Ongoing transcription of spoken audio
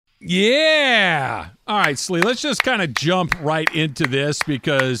Yeah. All right, Slee, let's just kind of jump right into this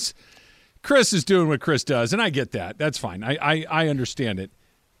because Chris is doing what Chris does, and I get that. That's fine. I understand it.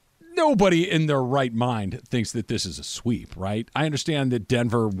 Nobody in their right mind thinks that this is a sweep, right? I understand that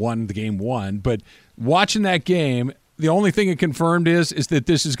Denver won the game one, but watching that game, the only thing it confirmed is that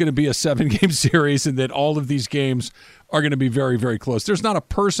this is going to be a 7-game series and that all of these games are going to be very, very close. There's not a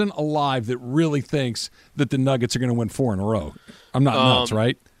person alive that really thinks that the Nuggets are going to win 4 in a row. I'm not nuts,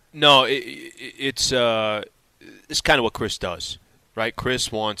 right? No, it's kind of what Chris does, right?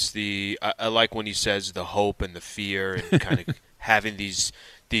 Chris wants I like when he says the hope and the fear and kind of having these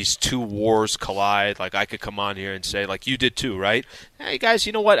two wars collide. Like I could come on here and say, like you did too, right? Hey, guys,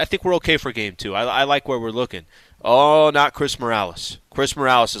 you know what? I think we're okay for game 2. I like where we're looking. Oh, not Chris Morales. Chris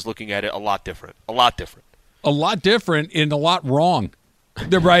Morales is looking at it a lot different. A lot different and a lot wrong.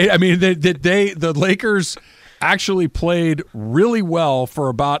 They're right. I mean, the Lakers actually played really well for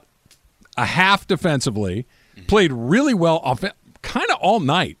about a half defensively, played really well kind of all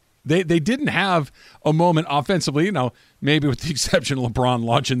night. They didn't have a moment offensively, maybe with the exception of LeBron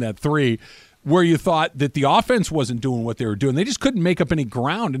launching that 3, where you thought that the offense wasn't doing what they were doing. They just couldn't make up any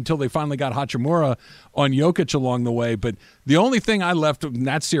ground until they finally got Hachimura on Jokic along the way. But the only thing I left in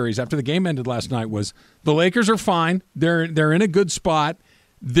that series after the game ended last night was the Lakers are fine. They're in a good spot.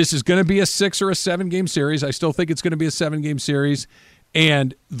 This is going to be a 6 or a 7-game series. I still think it's going to be a 7-game series.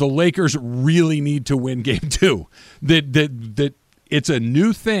 And the Lakers really need to win game 2. That it's a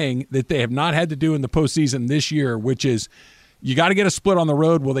new thing that they have not had to do in the postseason this year, which is you got to get a split on the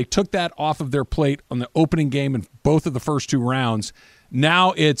road. Well, they took that off of their plate on the opening game in both of the first 2 rounds.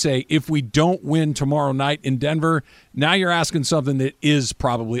 Now it's if we don't win tomorrow night in Denver, now you're asking something that is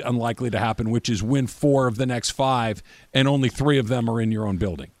probably unlikely to happen, which is win 4 of the next 5, and only 3 of them are in your own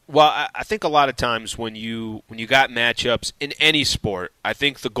building. Well, I think a lot of times when you got matchups in any sport, I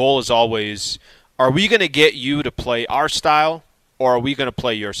think the goal is always, are we going to get you to play our style or are we going to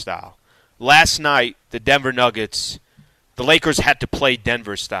play your style? Last night, the Denver Nuggets, the Lakers had to play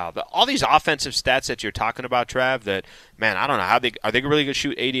Denver style. All these offensive stats that you're talking about, Trav, that, man, I don't know, are they really going to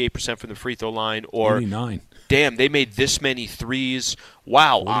shoot 88% from the free throw line? Or 89. Damn, they made this many threes.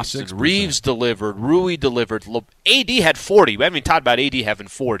 Wow, 46%. Austin Reeves delivered. Rui delivered. AD had 40. We haven't even talked about AD having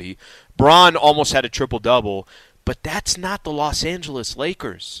 40. Bron almost had a triple-double. But that's not the Los Angeles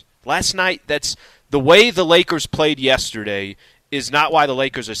Lakers. Last night, that's the way the Lakers played yesterday is not why the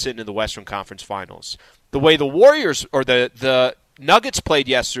Lakers are sitting in the Western Conference Finals. The way the Warriors or the Nuggets played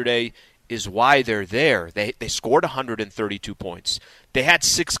yesterday is why they're there. They scored 132 points. They had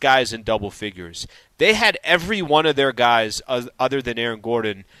 6 guys in double figures. They had every one of their guys, other than Aaron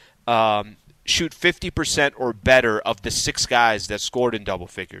Gordon, shoot 50% or better of the 6 guys that scored in double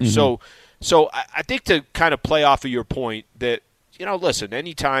figures. Mm-hmm. So I think to kind of play off of your point that, listen,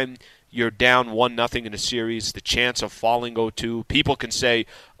 anytime you're down 1-0 in a series, the chance of falling 0-2, people can say,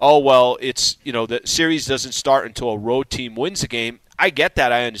 oh, well, it's, the series doesn't start until a road team wins a game. I get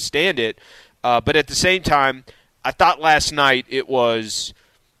that. I understand it. But at the same time, I thought last night it was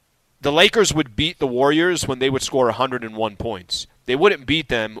the Lakers would beat the Warriors when they would score 101 points. They wouldn't beat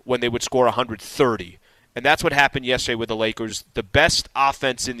them when they would score 130. And that's what happened yesterday with the Lakers. The best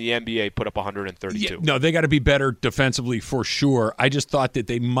offense in the NBA put up 132. Yeah, no, they got to be better defensively for sure. I just thought that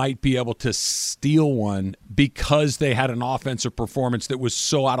they might be able to steal one because they had an offensive performance that was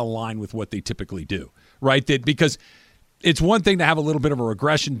so out of line with what they typically do, right? Because it's one thing to have a little bit of a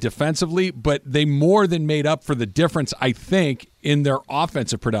regression defensively, but they more than made up for the difference, I think, in their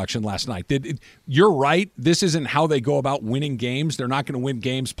offensive production last night. You're right. This isn't how they go about winning games. They're not going to win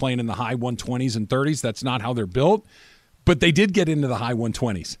games playing in the high 120s and 30s. That's not how they're built. But they did get into the high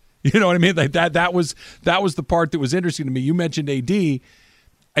 120s. You know what I mean? Like that was the part that was interesting to me. You mentioned AD.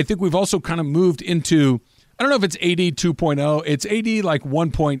 I think we've also kind of moved into, I don't know if it's AD 2.0. It's AD like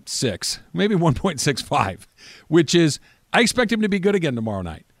 1.6, maybe 1.65, which is, I expect him to be good again tomorrow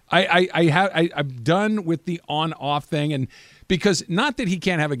night. I'm done with the on-off thing, and because not that he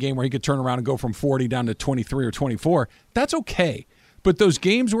can't have a game where he could turn around and go from 40 down to 23 or 24. That's okay. But those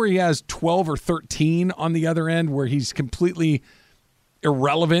games where he has 12 or 13 on the other end where he's completely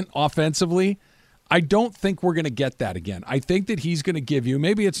irrelevant offensively, I don't think we're going to get that again. I think that he's going to give you,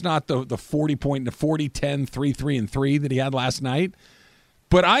 maybe it's not the 40-point, the 40-10, 3-3-3 that he had last night,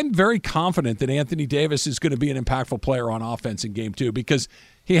 but I'm very confident that Anthony Davis is going to be an impactful player on offense in Game 2 because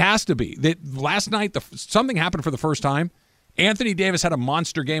he has to be. Last night, something happened for the first time. Anthony Davis had a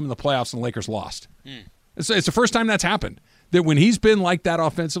monster game in the playoffs and the Lakers lost. It's the first time that's happened. That when he's been like that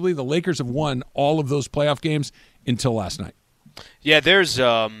offensively, the Lakers have won all of those playoff games until last night. Yeah,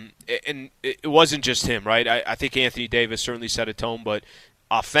 and it wasn't just him, right? I think Anthony Davis certainly set a tone, but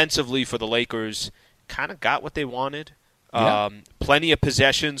offensively for the Lakers kind of got what they wanted. Yeah. Plenty of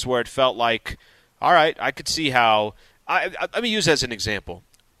possessions where it felt like, all right, I could see how. Let me use as an example.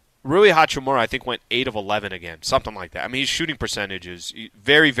 Rui Hachimura, I think, went 8 of 11 again, something like that. I mean, his shooting percentages,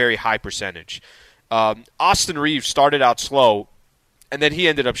 very, very high percentage. Austin Reeves started out slow, and then he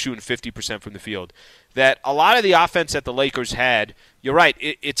ended up shooting 50% from the field. That a lot of the offense that the Lakers had, you're right,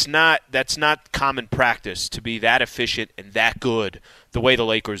 that's not common practice to be that efficient and that good the way the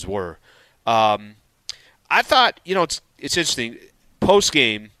Lakers were. I thought, it's interesting.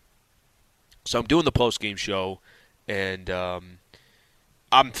 Post-game, so I'm doing the post-game show, and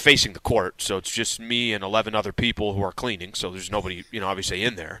I'm facing the court, so it's just me and 11 other people who are cleaning, so there's nobody, obviously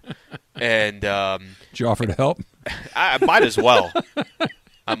in there. And did you offer to help? I might as well.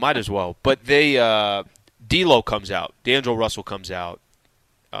 But D'Lo comes out. D'Angelo Russell comes out.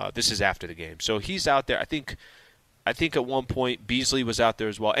 This is after the game. So he's out there. I think at one point Beasley was out there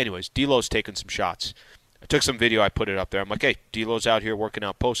as well. Anyways, D'Lo's taking some shots. I took some video. I put it up there. I'm like, hey, D'Lo's out here working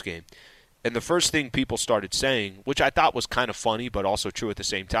out post-game. And the first thing people started saying, which I thought was kind of funny but also true at the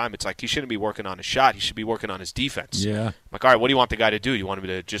same time, it's like he shouldn't be working on his shot. He should be working on his defense. Yeah. I'm like, all right, what do you want the guy to do? Do you want him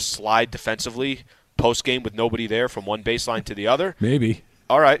to just slide defensively post-game with nobody there from one baseline to the other? Maybe.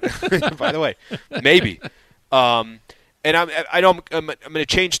 All right. By the way, maybe. And I'm going to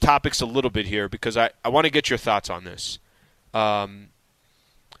change topics a little bit here because I want to get your thoughts on this. D'Lo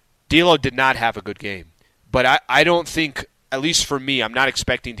did not have a good game. But I don't think, at least for me, I'm not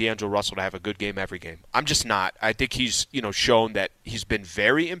expecting D'Angelo Russell to have a good game every game. I'm just not. I think he's shown that he's been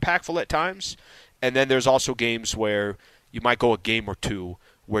very impactful at times. And then there's also games where you might go a game or two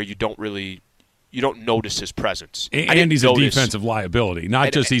where you don't notice his presence. And he's a defensive liability.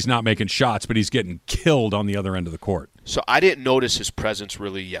 Not just he's not making shots, but he's getting killed on the other end of the court. So I didn't notice his presence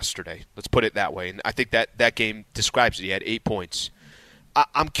really yesterday. Let's put it that way. And I think that game describes it. He had 8 points.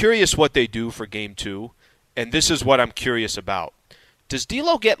 I'm curious what they do for Game 2. And this is what I'm curious about. Does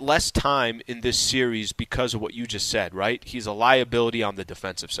D'Lo get less time in this series because of what you just said, right? He's a liability on the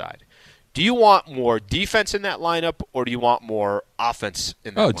defensive side. Do you want more defense in that lineup, or do you want more offense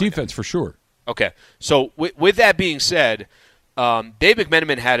in that lineup? Defense for sure. Okay. So with that being said, Dave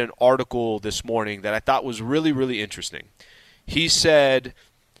McMenamin had an article this morning that I thought was really, really interesting. He said,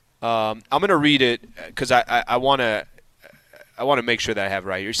 I'm going to read it because I want to make sure that I have it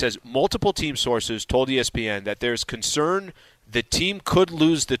right here. He says, multiple team sources told ESPN that there's concern the team could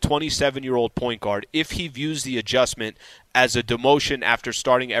lose the 27-year-old point guard if he views the adjustment as a demotion after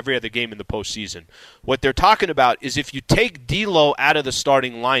starting every other game in the postseason. What they're talking about is if you take D'Lo out of the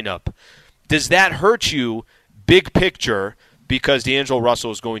starting lineup, does that hurt you big picture because D'Angelo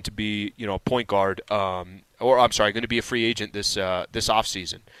Russell is going to be, a point guard, going to be a free agent this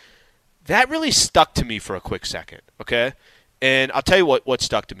offseason? That really stuck to me for a quick second, okay? And I'll tell you what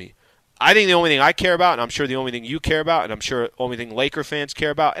stuck to me. I think the only thing I care about, and I'm sure the only thing you care about, and I'm sure the only thing Laker fans care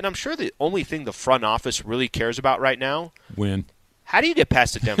about, and I'm sure the only thing the front office really cares about right now. Win. How do you get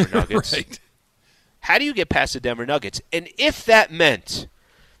past the Denver Nuggets? Right. How do you get past the Denver Nuggets? And if that meant,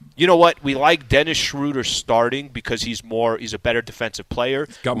 you know what, we like Dennis Schroeder starting because he's a better defensive player.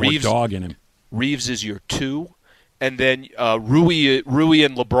 He's got more dog in him. Reeves is your 2. And then Rui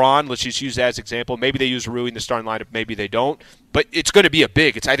and LeBron, let's just use that as an example. Maybe they use Rui in the starting lineup, maybe they don't. But it's going to be a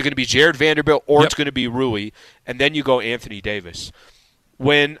big. It's either going to be Jared Vanderbilt or It's going to be Rui. And then you go Anthony Davis.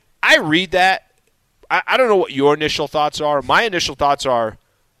 When I read that, I don't know what your initial thoughts are. My initial thoughts are,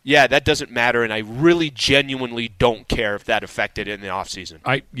 yeah, that doesn't matter, and I really genuinely don't care if that affected in the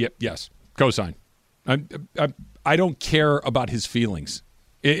offseason. Yes, cosign. I don't care about his feelings.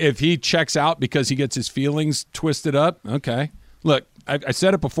 If he checks out because he gets his feelings twisted up, okay. Look, I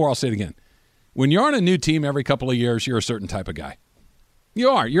said it before, I'll say it again. When you're on a new team every couple of years, you're a certain type of guy. You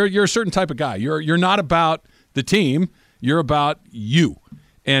are. You're a certain type of guy. You're not about the team. You're about you.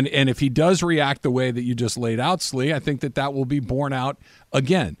 And if he does react the way that you just laid out, Slee, I think that will be borne out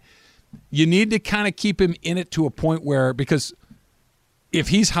again. You need to kind of keep him in it to a point where, because if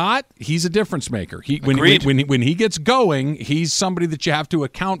he's hot, he's a difference maker. When he gets going, he's somebody that you have to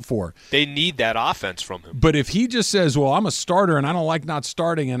account for. They need that offense from him. But if he just says, well, I'm a starter and I don't like not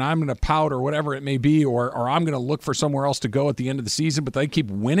starting and I'm going to pout or whatever it may be, or I'm going to look for somewhere else to go at the end of the season, but they keep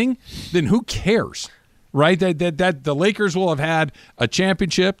winning, then who cares? Right? That the Lakers will have had a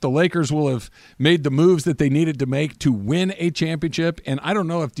championship. The Lakers will have made the moves that they needed to make to win a championship. And I don't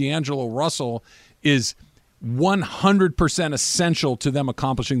know if D'Angelo Russell is 100% essential to them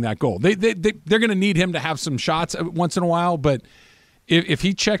accomplishing that goal. They're going to need him to have some shots once in a while, but if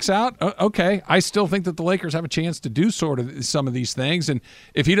he checks out, okay, I still think that the Lakers have a chance to do sort of some of these things. And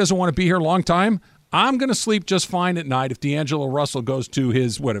if he doesn't want to be here a long time, I'm going to sleep just fine at night if D'Angelo Russell goes to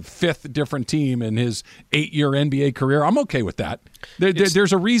his, a fifth different team in his 8-year NBA career. I'm okay with that.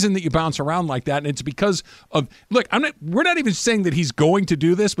 There's a reason that you bounce around like that, and it's because of – look, we're not even saying that he's going to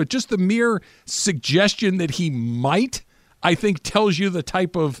do this, but just the mere suggestion that he might, I think, tells you the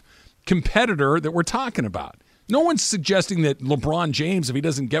type of competitor that we're talking about. No one's suggesting that LeBron James, if he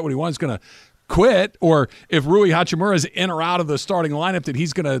doesn't get what he wants, is going to – quit, or if Rui Hachimura is in or out of the starting lineup, that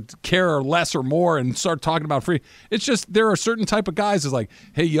he's going to care less or more and start talking about free. It's just there are certain type of guys that's like,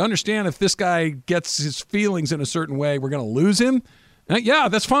 hey, you understand if this guy gets his feelings in a certain way, we're going to lose him? Yeah,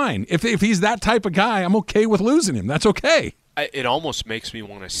 that's fine. If he's that type of guy, I'm okay with losing him. That's okay. It almost makes me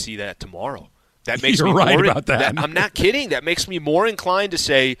want to see that tomorrow. That makes You're me right more about that. I'm not kidding. That makes me more inclined to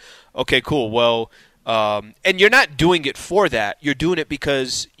say, okay, cool, well, and you're not doing it for that. You're doing it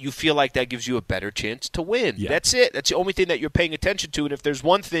because you feel like that gives you a better chance to win. Yeah. That's it. That's the only thing that you're paying attention to. And if there's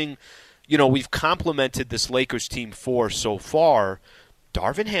one thing, we've complimented this Lakers team for so far,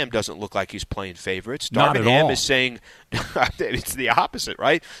 Darvin Ham doesn't look like he's playing favorites. Darvin Ham is saying it's the opposite,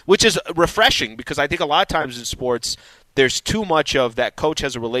 right? Which is refreshing because I think a lot of times in sports there's too much of that coach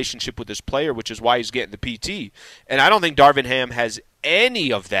has a relationship with his player, which is why he's getting the PT. And I don't think Darvin Ham has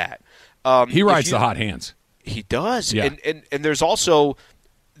any of that. He rides the hot hands. He does. Yeah. And there's also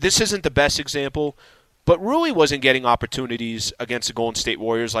 – this isn't the best example, but Rui wasn't getting opportunities against the Golden State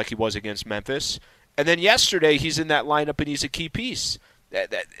Warriors like he was against Memphis. And then yesterday he's in that lineup and he's a key piece.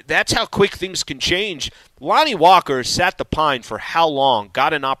 That's how quick things can change. Lonnie Walker sat the pine for how long,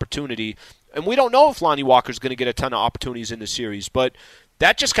 got an opportunity, and we don't know if Lonnie Walker's going to get a ton of opportunities in the series, but –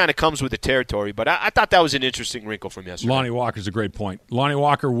 that just kind of comes with the territory, but I thought that was an interesting wrinkle from yesterday. Lonnie Walker's a great point. Lonnie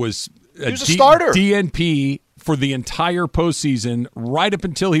Walker was a starter. DNP for the entire postseason right up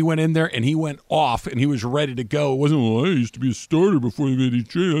until he went in there and he went off and he was ready to go. It wasn't, I used to be a starter before they made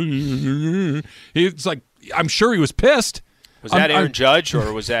it. It's like, I'm sure he was pissed. Was that Aaron Judge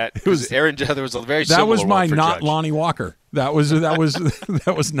or was that – it was Aaron Judge. There was a very similar one for not Judge. Lonnie Walker. That was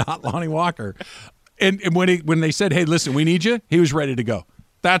not Lonnie Walker. And when they said, hey, listen, we need you, he was ready to go.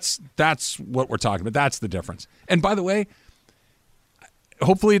 That's what we're talking about. That's the difference. And by the way,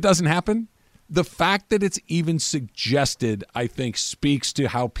 hopefully it doesn't happen. The fact that it's even suggested, I think, speaks to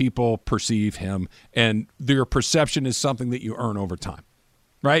how people perceive him, and their perception is something that you earn over time,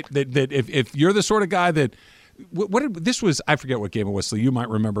 right? That if you're the sort of guy that this was, I forget what game it was, so you might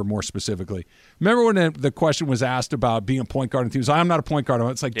remember more specifically. Remember when the question was asked about being a point guard, and he was, I'm not a point guard.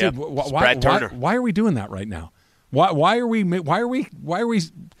 It's like, dude, why are we doing that right now? Why are we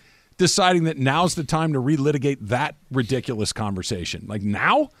deciding that now's the time to relitigate that ridiculous conversation? Like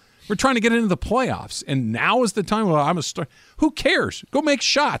now? We're trying to get into the playoffs, and now is the time. Well, I'm a star. Who cares? Go make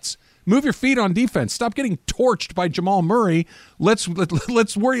shots. Move your feet on defense. Stop getting torched by Jamal Murray. Let's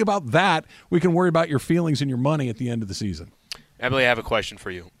worry about that. We can worry about your feelings and your money at the end of the season. Emily, I have a question for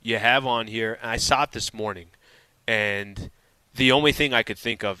you. You have on here, and I saw it this morning, and the only thing I could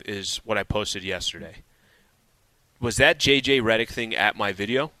think of is what I posted yesterday. Was that JJ Redick thing at my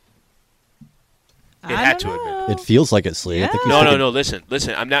video? It had to have been. It feels like it, Slee. Yeah. I think no. Listen.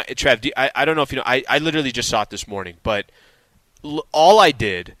 I'm not, Trav. I don't know if you know. I literally just saw it this morning, but all I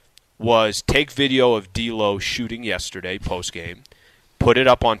did was take video of D'Lo shooting yesterday post game, put it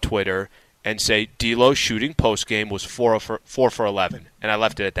up on Twitter, and say D'Lo shooting post game was 4 for 11, and I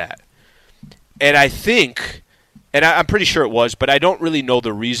left it at that. And I think, and I'm pretty sure it was, but I don't really know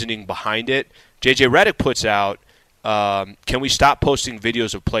the reasoning behind it. JJ Redick puts out, can we stop posting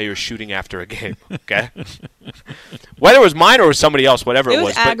videos of players shooting after a game? Okay, whether it was mine or it was somebody else, whatever it was. It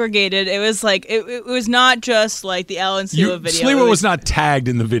was aggregated. It was like it was not just like the Alan Sula video. Sleewa was not tagged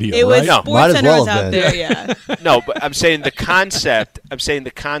in the video. It was right? Sports Center was out there. Yeah. No, but I'm saying the concept.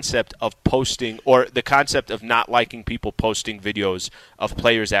 Of posting, or the concept of not liking people posting videos of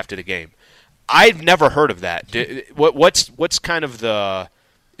players after the game. I've never heard of that. What's kind of the?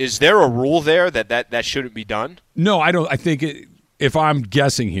 Is there a rule there that shouldn't be done? No, I don't. I think if I'm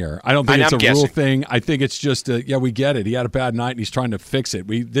guessing here, I don't think it's a rule thing. I think it's just we get it. He had a bad night and he's trying to fix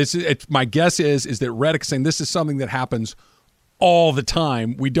it. My guess is that Redick saying this is something that happens all the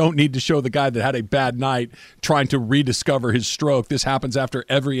time. We don't need to show the guy that had a bad night trying to rediscover his stroke. This happens after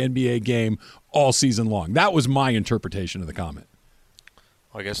every NBA game all season long. That was my interpretation of the comment.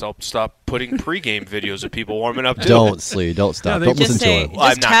 I guess I'll stop putting pregame videos of people warming up too. Don't, Slee. Don't stop. Don't listen to him.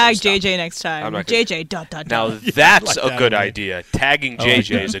 Just tag JJ next time. JJ. Now that's a good idea. Tagging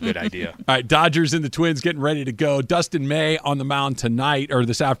JJ is a good idea. All right, Dodgers and the Twins getting ready to go. Dustin May on the mound tonight or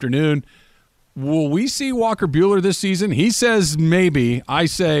this afternoon. Will we see Walker Buehler this season? He says maybe. I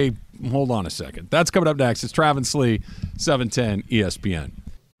say hold on a second. That's coming up next. It's Travis Slee, 710 ESPN.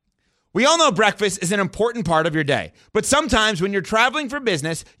 We all know breakfast is an important part of your day, but sometimes when you're traveling for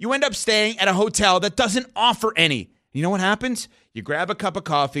business, you end up staying at a hotel that doesn't offer any. You know what happens? You grab a cup of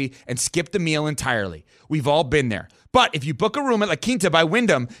coffee and skip the meal entirely. We've all been there. But if you book a room at La Quinta by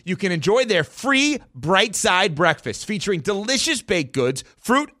Wyndham, you can enjoy their free Bright Side breakfast featuring delicious baked goods,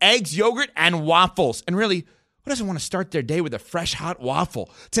 fruit, eggs, yogurt, and waffles. And really, who doesn't want to start their day with a fresh, hot waffle?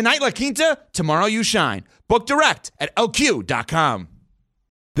 Tonight, La Quinta, tomorrow you shine. Book direct at lq.com.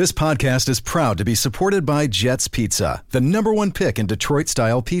 This podcast is proud to be supported by Jets Pizza, the #1 pick in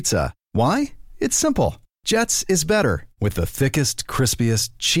Detroit-style pizza. Why? It's simple. Jets is better. With the thickest,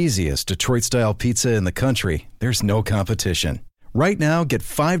 crispiest, cheesiest Detroit-style pizza in the country, there's no competition. Right now, get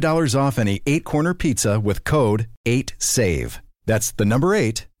 $5 off any 8-corner pizza with code 8SAVE. That's the number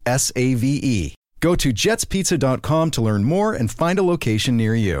 8, SAVE. Go to jetspizza.com to learn more and find a location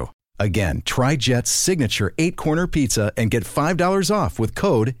near you. Again, try Jet's signature 8-corner pizza and get $5 off with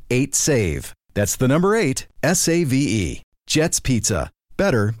code 8SAVE. That's the number 8, SAVE. Jet's Pizza.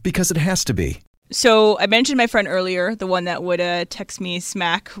 Better because it has to be. So I mentioned my friend earlier, the one that would text me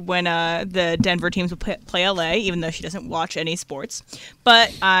smack when the Denver teams would play LA, even though she doesn't watch any sports.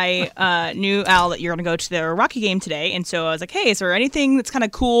 But I knew, Al, that you're going to go to the Rocky game today. And so I was like, hey, is there anything that's kind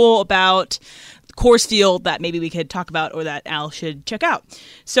of cool about Coors Field that maybe we could talk about or that Al should check out?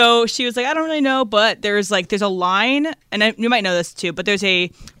 So she was like, I don't really know, but there's a line, and you might know this too, but there's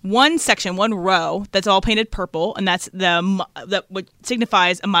one row that's all painted purple, and that's that what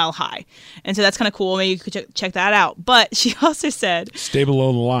signifies a mile high. And so that's kind of cool. Maybe you could check that out. But she also said, stay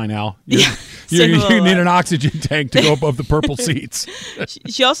below the line, Al. You need an oxygen tank to go above the purple seats.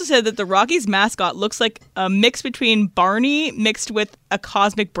 She also said that the Rockies mascot looks like a mix between Barney mixed with a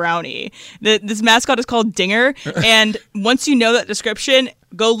cosmic brownie. This mascot is called Dinger, and once you know that description,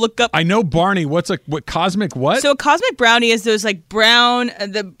 go look up. I know Barney. What cosmic what? So a cosmic brownie is those like brown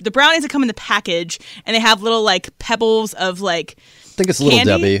the brownies that come in the package, and they have little like pebbles of like. I think it's Little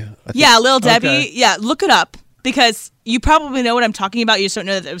Debbie. Yeah, Little Debbie. Okay. Yeah, look it up. Because you probably know what I'm talking about. You just don't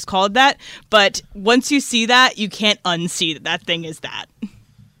know that it was called that. But once you see that, you can't unsee that thing is that.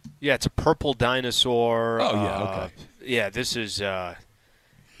 Yeah, it's a purple dinosaur. Oh, yeah, okay. Yeah, this is...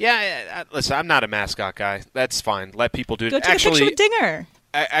 listen, I'm not a mascot guy. That's fine. Let people do it. Go take a picture with Dinger.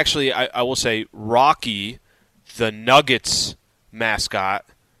 Actually, I will say Rocky, the Nuggets mascot,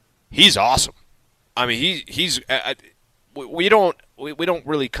 he's awesome. I mean, he's... We don't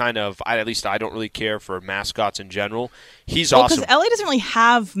really kind of, at least I don't really care for mascots in general. He's awesome. Because LA doesn't really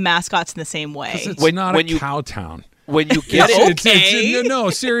have mascots in the same way. It's not a cow town. When you get it, no,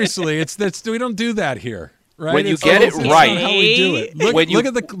 seriously, we don't do that here, right? When you get it right, how we do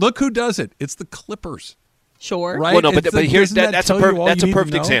it. Look who does it. It's the Clippers. Sure. Right? Well, no, but here's that's a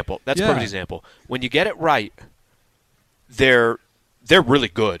perfect example. That's a perfect example. When you get it right, they're really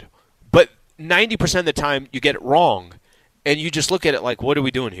good. But 90% of the time, you get it wrong. And you just look at it like, what are we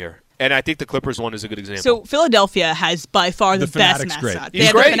doing here? And I think the Clippers one is a good example. So Philadelphia has by far the best mascot. They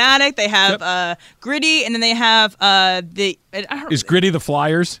have the Fanatic, they have Gritty, and then they have Is Gritty the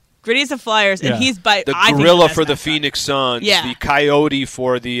Flyers? Gritty's the Flyers, and he's the gorilla for the Phoenix Suns, the coyote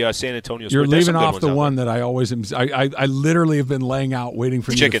for the San Antonio Spurs. You're leaving off the one that I always am. I literally have been laying out waiting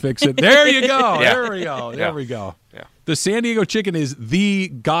for you to fix it. There you go. There we go. There we go. Yeah. The San Diego Chicken is the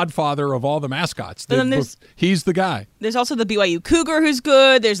godfather of all the mascots. He's the guy. There's also the BYU Cougar, who's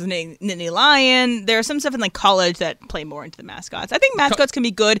good. There's the Nittany Lion. There's some stuff in like college that play more into the mascots. I think mascots can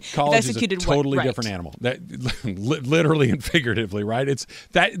be good if executed is a totally right. different animal. That literally and figuratively, right? It's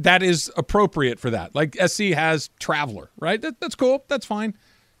that is appropriate for that. Like SC has Traveler, right? That's cool. That's fine.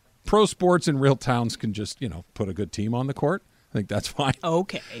 Pro sports in real towns can just put a good team on the court. I think that's fine.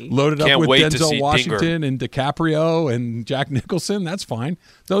 Okay. Loaded up with Denzel Washington Dinger. and DiCaprio and Jack Nicholson. That's fine.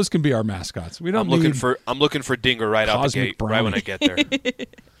 Those can be our mascots. We don't. I'm looking for Dinger right out the gate. Brownie. Right when I get there.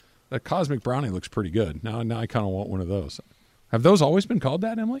 That Cosmic Brownie looks pretty good. Now I kind of want one of those. Have those always been called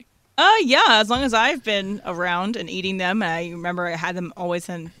that, Emily? Yeah, as long as I've been around and eating them. I remember I had them always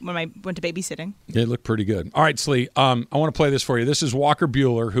when I went to babysitting. They look pretty good. All right, Slee, I want to play this for you. This is Walker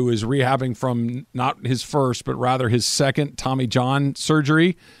Buehler, who is rehabbing from not his first, but rather his second Tommy John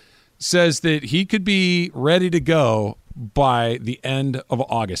surgery. Says that he could be ready to go by the end of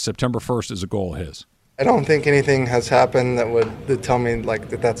August. September 1st is a goal of his. I don't think anything has happened that would tell me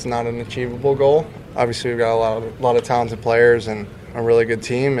that's not an achievable goal. Obviously, we've got a lot of talented players and a really good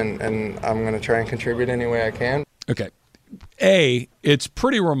team, and I'm going to try and contribute any way I can. Okay. It's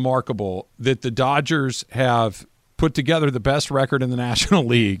pretty remarkable that the Dodgers have put together the best record in the National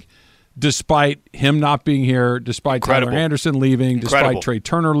League. despite him not being here, despite Tyler Anderson leaving, despite Trey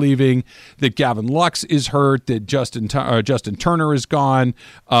Turner leaving, that Gavin Lux is hurt, that Justin Turner is gone.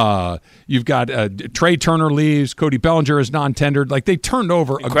 You've got Trey Turner leaves, Cody Bellinger is non-tendered. Like, they turned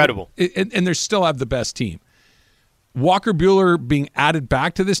over. Incredible. And they still have the best team. Walker Buehler being added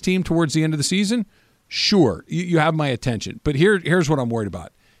back to this team towards the end of the season, sure, you have my attention. But here's what I'm worried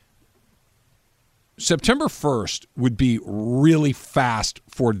about. September 1st would be really fast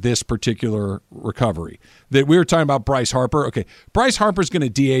for this particular recovery. That we were talking about Bryce Harper. Okay, Bryce Harper's going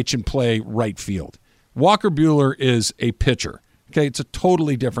to DH and play right field. Walker Buehler is a pitcher. Okay, it's a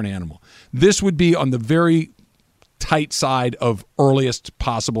totally different animal. This would be on the very tight side of earliest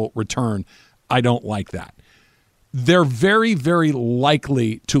possible return. I don't like that. They're very, very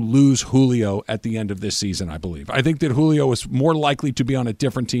likely to lose Julio at the end of this season, I believe. I think that Julio is more likely to be on a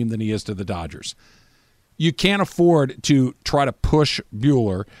different team than he is to the Dodgers. You can't afford to try to push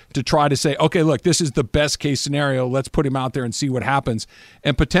Buehler to try to say, okay, look, this is the best case scenario. Let's put him out there and see what happens,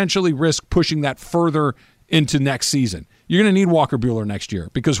 and potentially risk pushing that further into next season. You're going to need Walker Buehler next year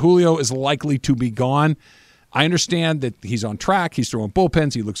because Julio is likely to be gone. I understand that he's on track. He's throwing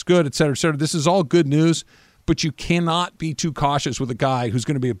bullpens. He looks good, et cetera, et cetera. This is all good news, but you cannot be too cautious with a guy who's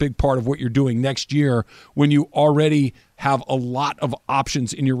going to be a big part of what you're doing next year when you already have a lot of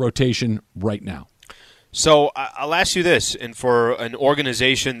options in your rotation right now. So I'll ask you this, and for an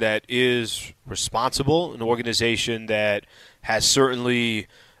organization that is responsible, an organization that has certainly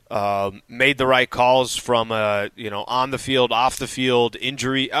made the right calls from on the field, off the field,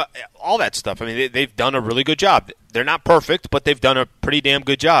 injury, all that stuff. I mean, they've done a really good job. They're not perfect, but they've done a pretty damn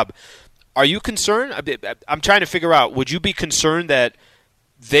good job. Are you concerned? I'm trying to figure out, would you be concerned that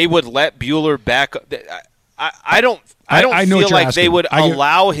they would let Buehler back? I don't feel like they would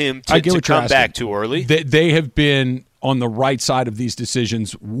allow him to come back too early. They have been on the right side of these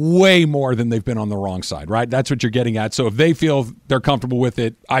decisions way more than they've been on the wrong side, right? That's what you're getting at. So if they feel they're comfortable with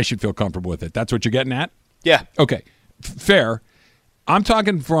it, I should feel comfortable with it. That's what you're getting at? Yeah. Okay, fair. I'm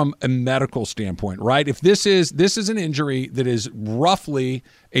talking from a medical standpoint, right? If this is an injury that is roughly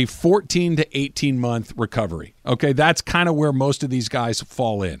a 14 to 18-month recovery, okay? That's kind of where most of these guys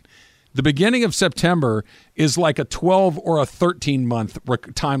fall in. The beginning of September is like a 12 or a 13-month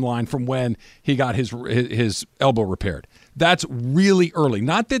timeline from when he got his elbow repaired. That's really early.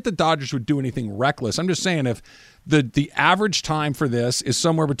 Not that the Dodgers would do anything reckless. I'm just saying if the average time for this is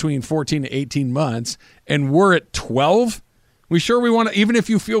somewhere between 14 to 18 months and we're at 12, we want to, even if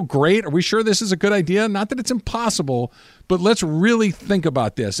you feel great, are we sure this is a good idea? Not that it's impossible, but let's really think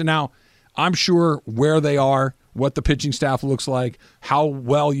about this. And now I'm sure where they are, what the pitching staff looks like, how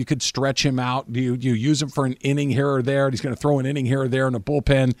well you could stretch him out. Do you use him for an inning here or there? He's going to throw an inning here or there in a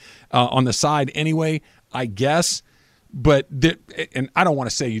bullpen on the side anyway, I guess. But and I don't want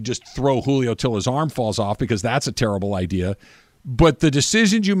to say you just throw Julio till his arm falls off because that's a terrible idea. But the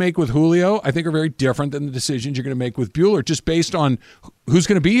decisions you make with Julio, I think, are very different than the decisions you're going to make with Buehler, just based on who's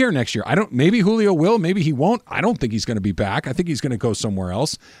going to be here next year. Maybe Julio will, maybe he won't. I don't think he's going to be back. I think he's going to go somewhere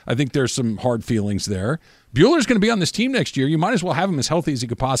else. I think there's some hard feelings there. Buehler's going to be on this team next year. You might as well have him as healthy as he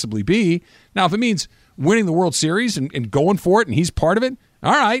could possibly be. Now, if it means winning the World Series and going for it, and he's part of it,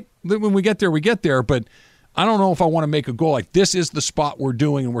 all right. When we get there, we get there. But I don't know if I want to make a goal like this is the spot we're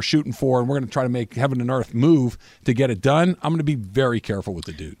doing and we're shooting for and we're going to try to make heaven and earth move to get it done. I'm going to be very careful with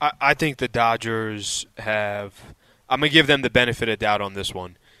the dude. I think the Dodgers I'm going to give them the benefit of doubt on this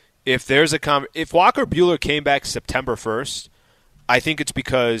one. If Walker Buehler came back September 1st, I think it's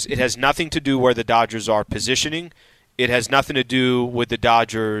because it has nothing to do where the Dodgers are positioning. It has nothing to do with the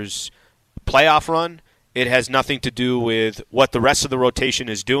Dodgers' playoff run. It has nothing to do with what the rest of the rotation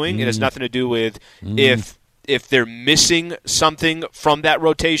is doing. It has nothing to do with if they're missing something from that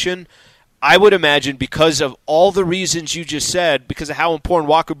rotation. I would imagine because of all the reasons you just said, because of how important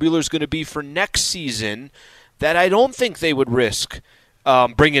Walker Buehler is going to be for next season, that I don't think they would risk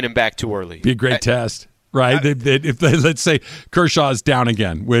bringing him back too early. Be a great test. Right? Let's say Kershaw's down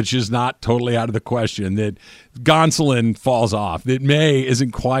again, which is not totally out of the question, that Gonsolin falls off, that May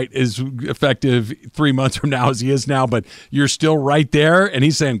isn't quite as effective 3 months from now as he is now, but you're still right there, and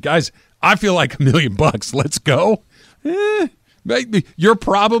he's saying, guys, I feel like $1 million. Let's go. You're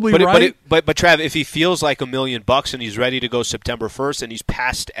probably right. But Trav, if he feels like $1 million and he's ready to go September 1st and he's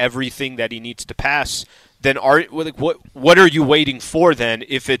passed everything that he needs to pass, then what are you waiting for then?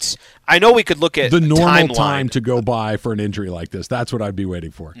 If it's, I know we could look at the normal time to go by for an injury like this. That's what I'd be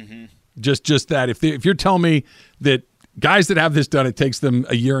waiting for. Mm-hmm. Just that if you're telling me that guys that have this done, it takes them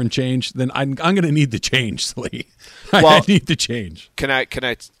a year and change, then I'm going to need the change, Slee. I need the change. Can I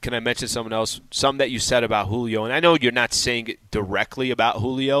mention something else? Something that you said about Julio, and I know you're not saying it directly about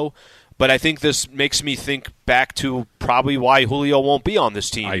Julio, but I think this makes me think back to probably why Julio won't be on this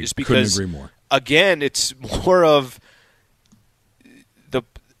team. I is because, couldn't agree more. Again, it's more of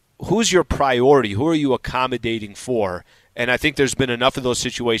who's your priority? Who are you accommodating for? And I think there's been enough of those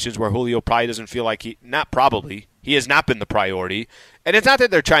situations where Julio probably doesn't feel like he has not been the priority. And it's not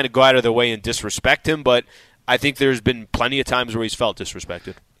that they're trying to go out of their way and disrespect him, but I think there's been plenty of times where he's felt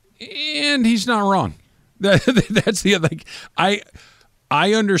disrespected. And he's not wrong. That's the other thing.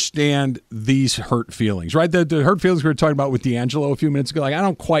 I understand these hurt feelings, right? The hurt feelings we were talking about with D'Angelo a few minutes ago. Like, I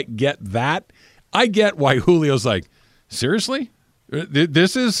don't quite get that. I get why Julio's like, seriously?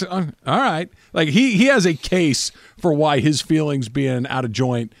 This is all right. Like he has a case for why his feelings being out of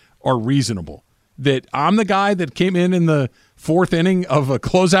joint are reasonable. That I'm the guy that came in the fourth inning of a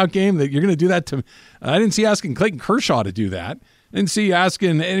closeout game, that you're going to do that to. I didn't see asking Clayton Kershaw to do that. I didn't see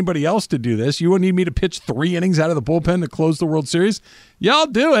asking anybody else to do this. You wouldn't need me to pitch 3 innings out of the bullpen to close the World Series. Yeah, I'll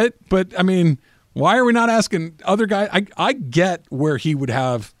do it. But I mean, why are we not asking other guys? I get where he would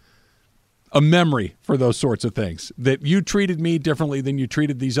have a memory for those sorts of things, that you treated me differently than you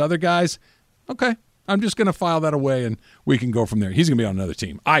treated these other guys. Okay, I'm just going to file that away and we can go from there. He's going to be on another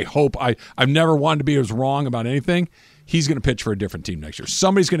team. I hope. I've never wanted to be as wrong about anything. He's going to pitch for a different team next year.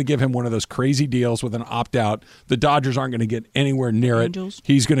 Somebody's going to give him one of those crazy deals with an opt-out. The Dodgers aren't going to get anywhere near Angels. it.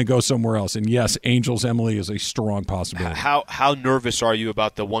 He's going to go somewhere else. And yes, Angels, Emily, is a strong possibility. How nervous are you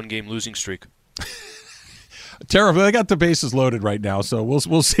about the 1-game losing streak? Terrible. I got the bases loaded right now, so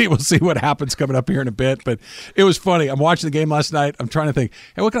we'll see. We'll see what happens coming up here in a bit. But it was funny. I'm watching the game last night. I'm trying to think,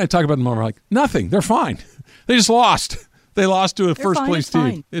 hey, what can I talk about tomorrow? I'm like, nothing. They're fine. They just lost. They lost to a first-place team.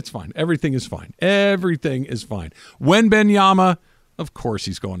 Fine. It's fine. Everything is fine. Everything is fine. Wembanyama, of course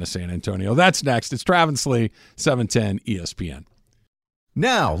he's going to San Antonio. That's next. It's Travis Lee, 710 ESPN.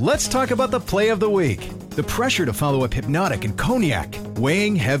 Now, let's talk about the play of the week. The pressure to follow up Hypnotic and Cognac,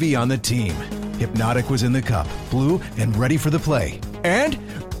 weighing heavy on the team. Hypnotic was in the cup, blue, and ready for the play. And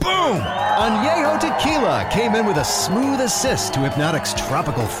boom! Añejo Tequila came in with a smooth assist to Hypnotic's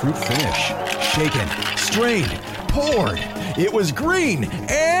tropical fruit finish. Shaken, strained, poured. It was green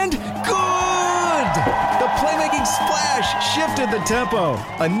and good! The playmaking splash shifted the tempo.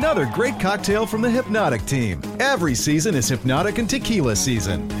 Another great cocktail from the Hypnotic team. Every season is Hypnotic and Tequila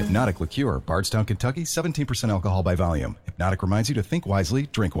season. Hypnotic Liqueur, Bardstown, Kentucky, 17% alcohol by volume. Hypnotic reminds you to think wisely,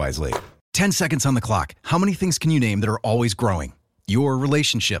 drink wisely. 10 seconds on the clock. How many things can you name that are always growing? Your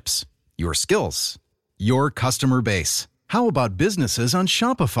relationships, your skills, your customer base. How about businesses on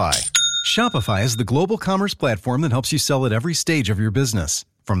Shopify? Shopify is the global commerce platform that helps you sell at every stage of your business.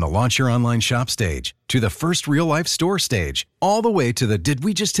 From the launch your online shop stage, to the first real-life store stage, all the way to the did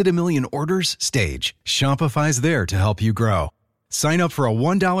we just hit 1 million orders stage. Shopify's there to help you grow. Sign up for a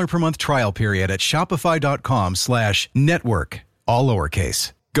 $1 per month trial period at shopify.com/network, all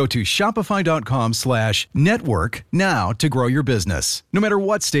lowercase. Go to shopify.com/network now to grow your business, no matter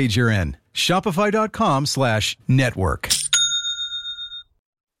what stage you're in. Shopify.com/network.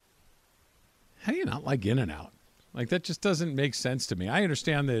 How do you not like In-N-Out? Like, that just doesn't make sense to me. I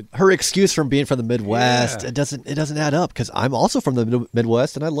understand that Her excuse from being from the Midwest, Yeah. it doesn't add up, because I'm also from the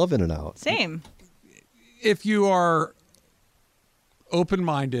Midwest and I love In-N-Out. Same. if you are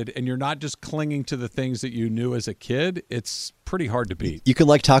open-minded and you're not just clinging to the things that you knew as a kid, it's pretty hard to beat. You can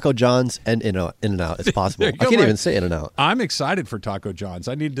like Taco John's and In-N-Out. It's possible. I can't even say In-N-Out. I'm excited for Taco John's.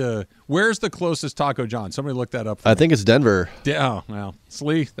 I need to. Where's the closest Taco John's? Somebody look that up for I me. think it's Denver. Oh, well,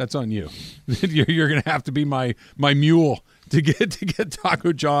 Slee, that's on you. You're going to have to be my mule to get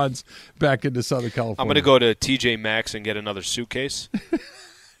Taco John's back into Southern California. I'm going to go to TJ Maxx and get another suitcase.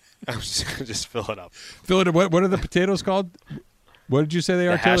 I'm just going to just fill it up. Fill it. What are the potatoes called? What did you say they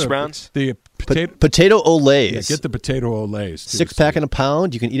are? The hash Taylor? browns? The potato. Potato Olays. Yeah, get the potato olays. too, 6-pack Steve. and a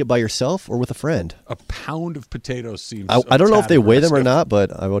pound. You can eat it by yourself or with a friend. A pound of potatoes seems. I don't know if they weigh them or aggressive. not,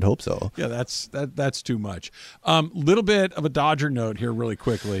 but I would hope so. Yeah, that's too much. Little bit of a Dodger note here, really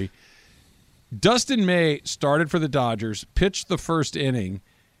quickly. Dustin May started for the Dodgers, pitched the first inning,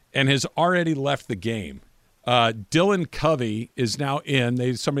 and has already left the game. Dylan Covey is now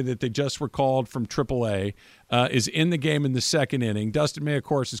in. Somebody that they just recalled from AAA is in the game in the second inning. Dustin May, of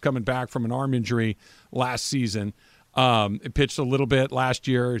course, is coming back from an arm injury last season. It pitched a little bit last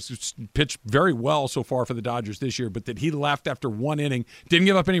year. It's pitched very well so far for the Dodgers this year, but that he left after one inning, didn't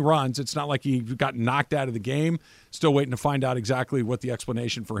give up any runs. It's not like he got knocked out of the game. Still waiting to find out exactly what the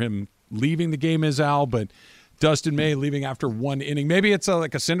explanation for him leaving the game is, Al, but Dustin May leaving after one inning. Maybe it's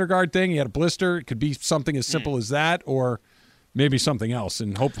like a Syndergaard thing. He had a blister. It could be something as simple as that, or maybe something else,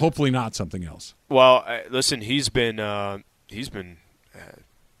 and hopefully not something else. Well, listen, he's been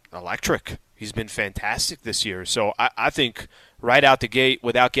electric. He's been fantastic this year. So I think right out the gate,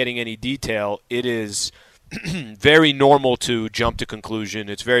 without getting any detail, it is very normal to jump to conclusion.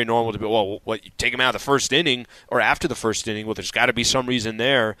 It's very normal to be, well, what, you take him out of the first inning or after the first inning? Well, there's got to be some reason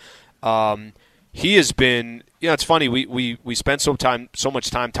there. He has been, it's funny. We spent so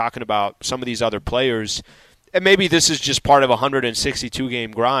much time talking about some of these other players, and maybe this is just part of a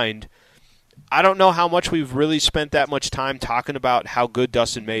 162-game grind. I don't know how much we've really spent that much time talking about how good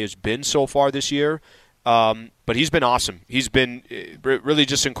Dustin May has been so far this year, but he's been awesome. He's been really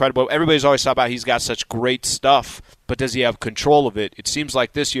just incredible. Everybody's always talked about he's got such great stuff, but does he have control of it? It seems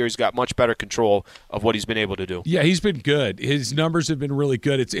like this year he's got much better control of what he's been able to do. Yeah, he's been good. His numbers have been really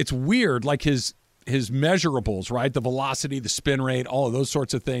good. It's weird, like his measurables, right? The velocity, the spin rate, all of those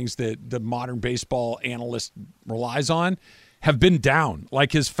sorts of things that the modern baseball analyst relies on have been down.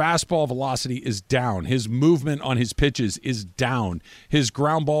 Like his fastball velocity is down. His movement on his pitches is down. His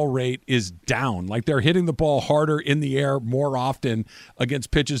ground ball rate is down. Like they're hitting the ball harder in the air more often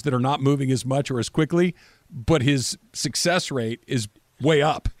against pitches that are not moving as much or as quickly, but his success rate is way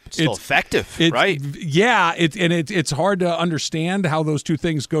up. It's still effective, right? Yeah, it's hard to understand how those two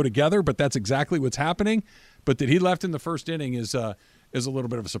things go together, but that's exactly what's happening. But that he left in the first inning is a little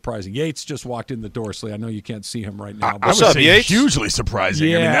bit of a surprising. Yates just walked in the door, so I know you can't see him right now. I would say Yates? hugely surprising.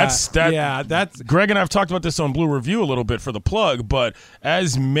 Yeah, I mean, that's Greg and I have talked about this on Blue Review a little bit for the plug, but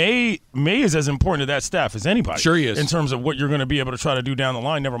as May is as important to that staff as anybody. Sure he is. In terms of what you're going to be able to try to do down the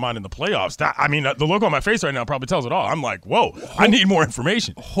line, never mind in the playoffs. The look on my face right now probably tells it all. I'm like, whoa, I need more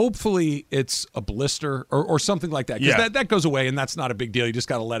information. Hopefully it's a blister or something like that, because that goes away, and that's not a big deal. You just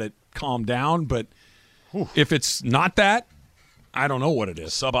got to let it calm down. But if it's not that, I don't know what it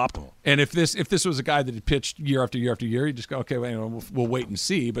is. Suboptimal. And if this was a guy that had pitched year after year after year, you just go, okay, well, we'll wait and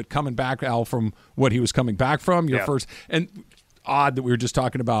see. But coming back, Al, from what he was coming back from, first, and odd that we were just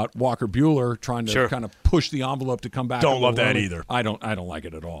talking about Walker Buehler trying to kind of push the envelope to come back. Don't love that either. I don't like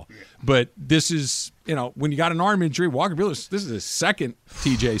it at all. But this is, when you got an arm injury, Walker Buehler, this is his second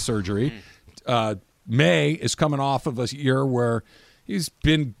TJ surgery. May is coming off of a year where he's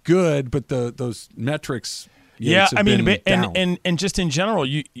been good, but those metrics. Yeah, I mean, and just in general,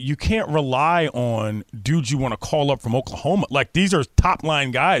 you can't rely on dudes you want to call up from Oklahoma. Like, these are top-line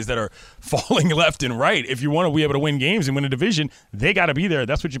guys that are falling left and right. If you want to be able to win games and win a division, they got to be there.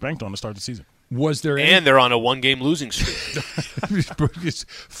 That's what you banked on to start the season. Was there and they're on a one-game losing streak.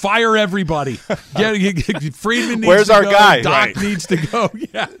 Fire everybody. Freeman needs where's to our go. guy? Doc needs to go.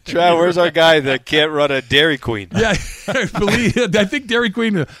 Yeah, Trav, where's our guy that can't run a Dairy Queen? Yeah, I think Dairy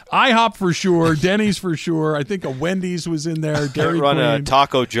Queen, IHOP for sure, Denny's for sure. I think a Wendy's was in there. Dairy Queen. Run a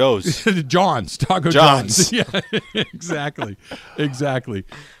Taco Joe's. Taco John's. Yeah, exactly.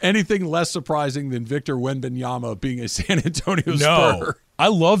 Anything less surprising than Victor Wembanyama being a San Antonio Spur? I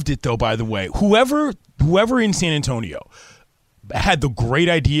loved it, though, by the way. Whoever in San Antonio had the great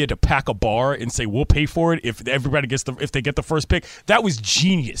idea to pack a bar and say, we'll pay for it if they get the first pick, that was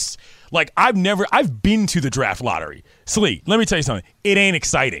genius. Like, I've been to the draft lottery. Slee, let me tell you something. It ain't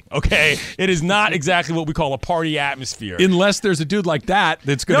exciting, okay? It is not exactly what we call a party atmosphere. Unless there's a dude like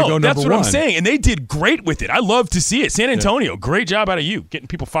that's going to go number one. That's what I'm saying, and they did great with it. I love to see it. San Antonio, great job out of you, getting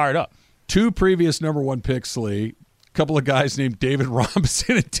people fired up. 2 previous number 1 picks, Slee. Couple of guys named David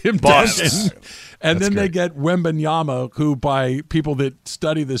Robinson and Tim Duncan. And then they get Wembanyama, who by people that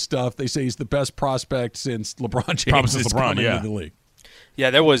study this stuff, they say he's the best prospect since LeBron James has come into the league.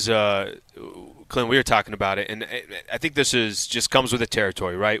 Yeah, there was Clint, we were talking about it, and I think this just comes with the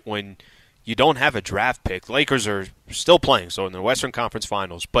territory, right? When you don't have a draft pick, the Lakers are still playing, so in the Western Conference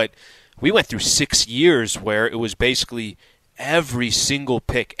Finals, but we went through 6 years where it was basically every single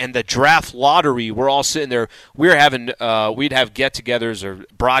pick, and the draft lottery, we're all sitting there. We'd have get-togethers or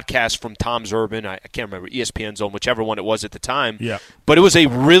broadcasts from Tom's Urban. I can't remember, ESPN Zone, whichever one it was at the time. Yeah. But it was a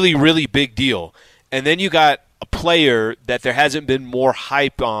really, really big deal. And then you got a player that there hasn't been more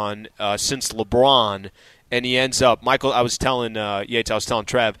hype on since LeBron, and he ends up. I was telling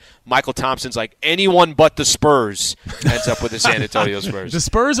Trev, Michael Thompson's like anyone but the Spurs ends up with the San Antonio Spurs. The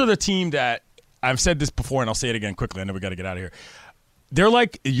Spurs are the team that. I've said this before, and I'll say it again quickly. I know we got to get out of here. They're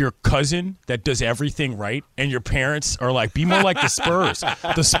like your cousin that does everything right, and your parents are like, be more like the Spurs.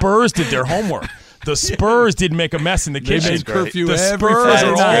 The Spurs did their homework. The Spurs didn't make a mess in the kitchen. The Spurs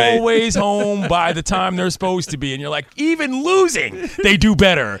are always home by the time they're supposed to be, and you're like, even losing, they do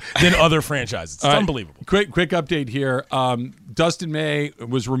better than other franchises. It's unbelievable. Quick update here. Dustin May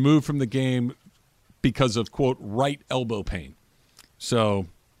was removed from the game because of, quote, right elbow pain. So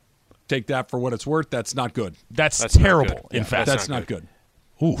take that for what it's worth. That's not good. That's not terrible. good. In fact, That's not good.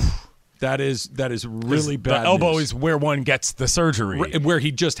 Oof. That is really bad. The elbow news. is where one gets the surgery. Where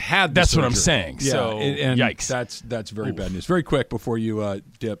he just had the That's what I'm surgery. saying. Yeah, So, and yikes. That's very bad news. Very quick before you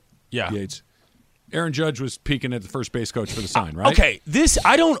dip, Yeah. Yates. Aaron Judge was peeking at the first base coach for the sign, right? Okay,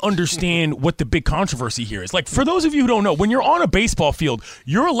 I don't understand what the big controversy here is. Like, for those of you who don't know, when you're on a baseball field,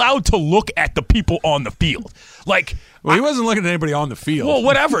 you're allowed to look at the people on the field. Like, Well, he wasn't looking at anybody on the field. well,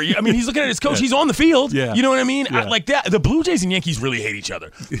 whatever. I mean, he's looking at his coach. He's on the field. Yeah. You know what I mean? Yeah. Like that. The Blue Jays and Yankees really hate each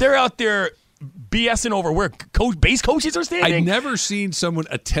other. They're out there BSing over where base coaches are standing. I've never seen someone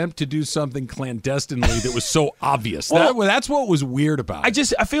attempt to do something clandestinely that was so obvious. Well, That's what was weird about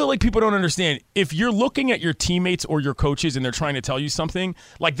it. I feel like people don't understand. If you're looking at your teammates or your coaches and they're trying to tell you something,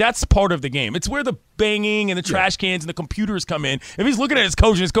 like that's part of the game. It's where the banging and the trash cans and the computers come in. If he's looking at his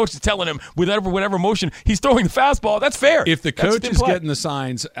coach and his coach is telling him with whatever motion he's throwing the fastball, that's fair. If the That's coach in is play. getting the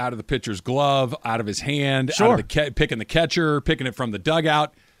signs out of the pitcher's glove, out of his hand, Sure. out of the picking the catcher, picking it from the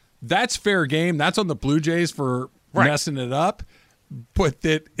dugout, that's fair game. That's on the Blue Jays for messing it up. But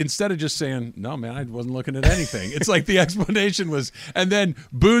that instead of just saying, no, man, I wasn't looking at anything. It's like the explanation was, and then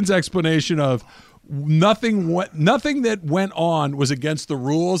Boone's explanation of nothing that went on was against the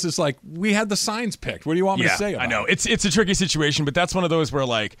rules. It's like, we had the signs picked. What do you want me to say about I know. it? It's a tricky situation, but that's one of those where,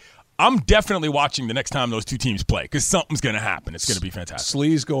 like, I'm definitely watching the next time those two teams play because something's going to happen. It's going to be fantastic.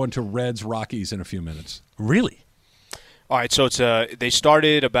 Slee's going to Reds Rockies in a few minutes. Really? All right, so it's they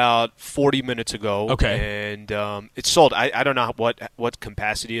started about 40 minutes ago. Okay. And it's sold. I don't know what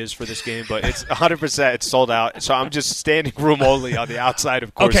capacity is for this game, but it's 100%. It's sold out. So I'm just standing room only on the outside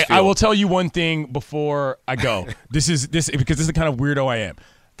of Coors Okay, I Field. will tell you one thing before I go. This is because this is the kind of weirdo I am.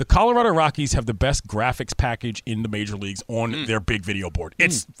 The Colorado Rockies have the best graphics package in the major leagues on their big video board.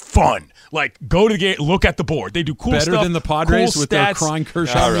 It's fun. Like, go to the game, look at the board. They do cool Better stuff. than the Padres cool with their stats. crying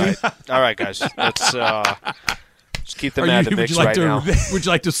Kershaw. All right. All right, guys. Let's just keep them out of the mix would right now. Would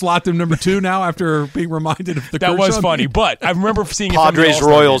you like to slot them number 2 now after being reminded of the That was Kershaw? funny, but I remember seeing it from the Padres All-Star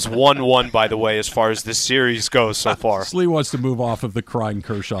Royals game. 1-1, by the way, as far as this series goes so far. Slee wants to move off of the crying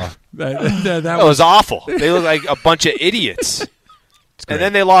Kershaw. That That was awful. They look like a bunch of idiots. And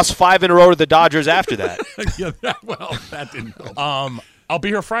then they lost 5 in a row to the Dodgers after that. that didn't help. I'll be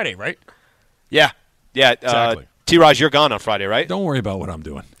here Friday, right? Yeah. Exactly. T-Raj, you're gone on Friday, right? Don't worry about what I'm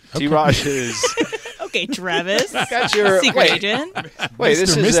doing. T-Raj is Okay, Travis. got your Secret agent. Wait,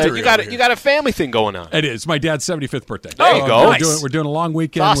 this is Mystery you got over here. you got a family thing going on. It is my dad's 75th birthday. There you go. We're doing a long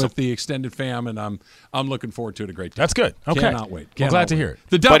weekend Awesome. with the extended fam, and I'm looking forward to it a great time. That's good. Okay. Cannot wait. I'm Cannot glad to wait. hear it.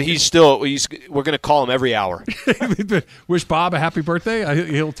 The Dub, But we're going to call him every hour. wish Bob a happy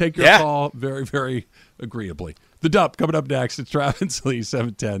birthday. He'll take your Yeah. call very, very agreeably. The Dub coming up next. It's Travis Lee,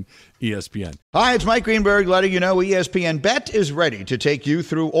 710 ESPN. Hi, it's Mike Greenberg letting you know ESPN Bet is ready to take you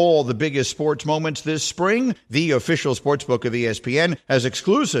through all the biggest sports moments this spring. The official sportsbook of ESPN has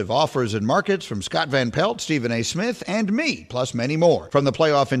exclusive offers and markets from Scott Van Pelt, Stephen A. Smith, and me, plus many more. From the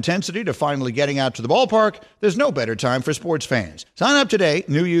playoff intensity to finally getting out to the ballpark, there's no better time for sports fans. Sign up today.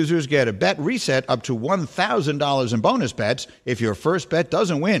 New users get a bet reset up to $1,000 in bonus bets if your first bet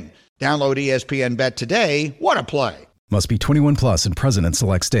doesn't win. Download ESPN Bet today. What a play. Must be 21 plus and present in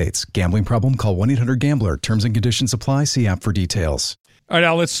select states. Gambling problem? Call 1-800-GAMBLER. Terms and conditions apply. See app for details. All right,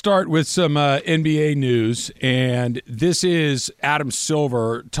 now let's start with some NBA news. And this is Adam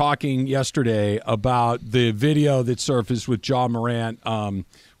Silver talking yesterday about the video that surfaced with Ja Morant,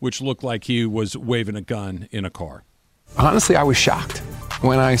 which looked like he was waving a gun in a car. Honestly, I was shocked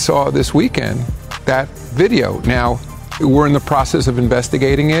when I saw this weekend that video. Now, we're in the process of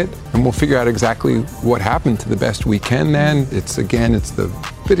investigating it, and we'll figure out exactly what happened to the best we can then. It's the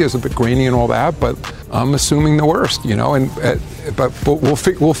video's a bit grainy and all that, but I'm assuming the worst, but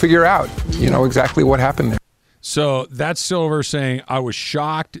we'll figure out, exactly what happened there. So that's Silver saying, I was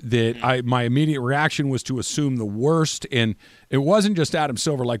shocked that my immediate reaction was to assume the worst. And it wasn't just Adam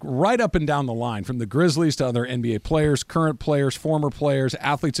Silver, like right up and down the line, from the Grizzlies to other NBA players, current players, former players,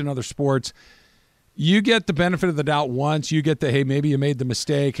 athletes in other sports. You get the benefit of the doubt once. You get the, hey, maybe you made the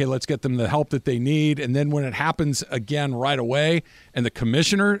mistake. Hey, let's get them the help that they need. And then when it happens again right away and the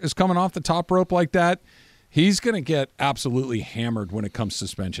commissioner is coming off the top rope like that, he's going to get absolutely hammered when it comes to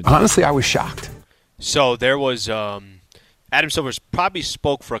suspension. Honestly, I was shocked. So there was Adam Silver probably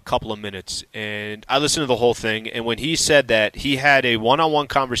spoke for a couple of minutes, and I listened to the whole thing. And when he said that, he had a one-on-one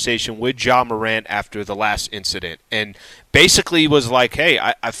conversation with Ja Morant after the last incident, and basically was like, hey,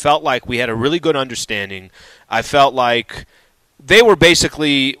 I felt like we had a really good understanding. I felt like they were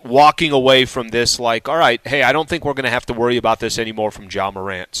basically walking away from this like, all right, hey, I don't think we're going to have to worry about this anymore from Ja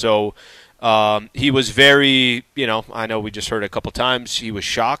Morant. So He was very, I know we just heard it a couple times, he was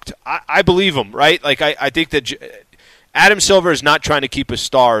shocked. I believe him, right? Like, I think that Adam Silver is not trying to keep his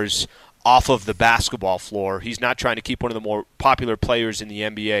stars off of the basketball floor. He's not trying to keep one of the more popular players in the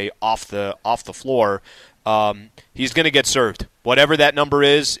NBA off the floor. He's going to get served. Whatever that number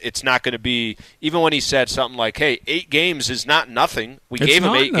is, it's not going to be – even when he said something like, hey, 8 games is not nothing. We gave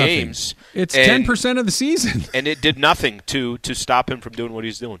him 8 games. It's 10% of the season. And it did nothing to stop him from doing what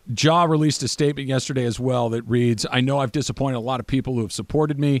he's doing. Ja released a statement yesterday as well that reads, I know I've disappointed a lot of people who have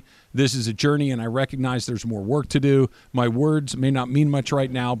supported me. This is a journey, and I recognize there's more work to do. My words may not mean much right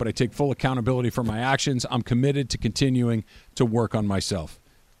now, but I take full accountability for my actions. I'm committed to continuing to work on myself.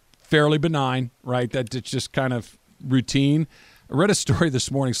 Fairly benign, right? That's just kind of routine. I read a story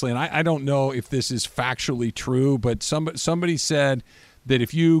this morning, Slee, and I don't know if this is factually true, but somebody said that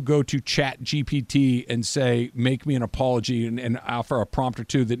if you go to ChatGPT and say, make me an apology and offer a prompt or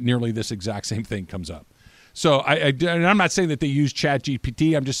two, that nearly this exact same thing comes up. So and I'm not saying that they use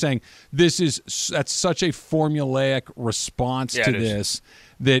ChatGPT. I'm just saying that's such a formulaic response to this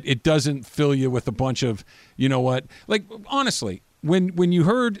that it doesn't fill you with a bunch of, you know what? Like, honestly, when you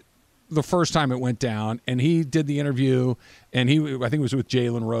heard the first time it went down, and he did the interview, and I think it was with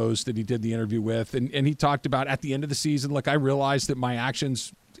Jalen Rose that he did the interview with, and he talked about at the end of the season, look, I realized that my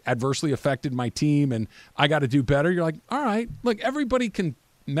actions adversely affected my team, and I got to do better. You're like, all right, look, everybody can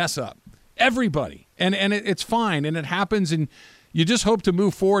mess up. Everybody. And it's fine, and it happens, and you just hope to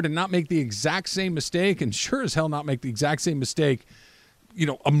move forward and not make the exact same mistake, and sure as hell not make the exact same mistake,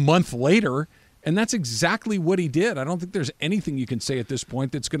 a month later. And that's exactly what he did. I don't think there's anything you can say at this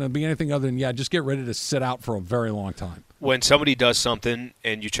point that's going to be anything other than, just get ready to sit out for a very long time. When somebody does something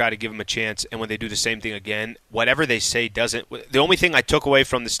and you try to give them a chance, and when they do the same thing again, whatever they say doesn't – the only thing I took away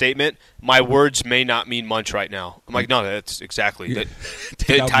from the statement, my words may not mean much right now. I'm like, no, that's exactly –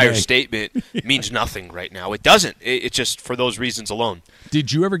 the entire statement means nothing right now. It doesn't. It's just for those reasons alone.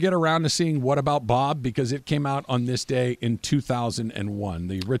 Did you ever get around to seeing What About Bob? Because it came out on this day in 2001,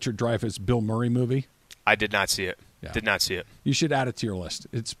 the Richard Dreyfuss, Bill Murray movie. I did not see it. Yeah. Did not see it. You should add it to your list.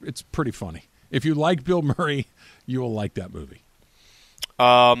 It's pretty funny. If you like Bill Murray, you will like that movie.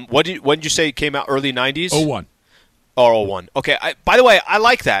 When did you say it came out? Early 90s? 01. Oh, 01. Okay. By the way, I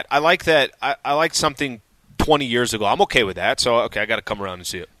like that. I like that. I like something 20 years ago. I'm okay with that. So, okay, I got to come around and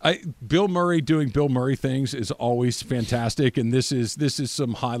see it. Bill Murray doing Bill Murray things is always fantastic, and this is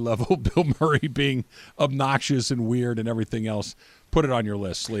some high-level Bill Murray being obnoxious and weird and everything else. Put it on your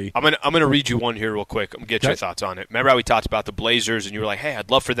list, Lee. I'm gonna read you one here real quick. I'm gonna get your thoughts on it. Remember how we talked about the Blazers, and you were like, "Hey,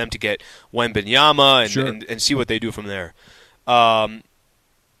 I'd love for them to get Wembanyama and see what they do from there."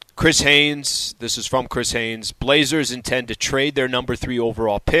 Chris Haynes. This is from Chris Haynes. Blazers intend to trade their number 3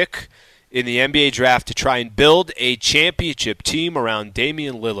 overall pick in the NBA draft to try and build a championship team around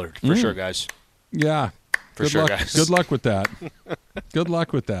Damian Lillard. For sure, guys. Yeah. For sure, guys. Good luck with that. Good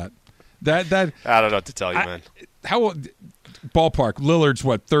luck with that. That I don't know what to tell you, man. How ballpark? Lillard's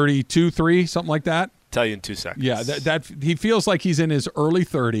what, 32, 3, something like that? Tell you in 2 seconds. Yeah, that he feels like he's in his early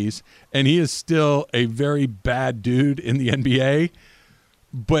 30s, and he is still a very bad dude in the NBA.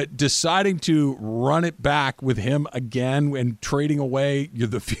 But deciding to run it back with him again and trading away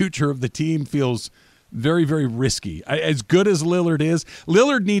the future of the team feels very, very risky. As good as Lillard is,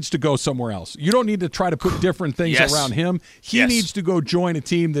 Lillard needs to go somewhere else. You don't need to try to put different things around him. He needs to go join a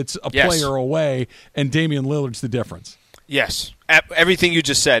team that's a player away, and Damian Lillard's the difference. Yes. Everything you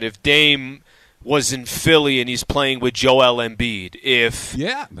just said. If Dame was in Philly and he's playing with Joel Embiid, if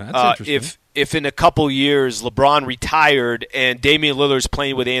that's interesting. If in a couple years LeBron retired and Damian Lillard's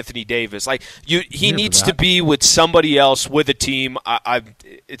playing with Anthony Davis, he needs to be with somebody else with a team.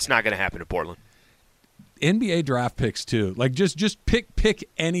 It's not going to happen in Portland. NBA draft picks too. Just pick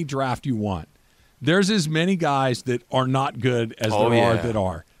any draft you want. There's as many guys that are not good as there are that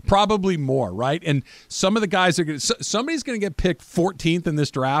are. Probably more, right? And some of the guys somebody's going to get picked 14th in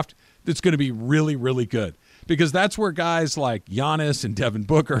this draft that's going to be really, really good. Because that's where guys like Giannis and Devin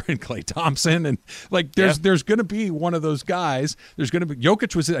Booker and Klay Thompson and there's going to be one of those guys. There's going to be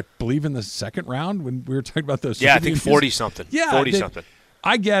Jokic was, I believe, in the second round when we were talking about those. Yeah, I think 40-something. Yeah, 40-something.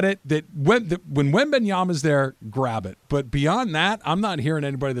 I get it that when Wembanyama's there, grab it. But beyond that, I'm not hearing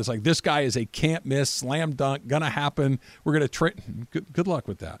anybody that's like, this guy is a can't miss, slam dunk, gonna happen. We're gonna trade. Good luck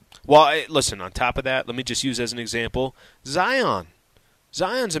with that. Well, listen. On top of that, let me just use as an example Zion.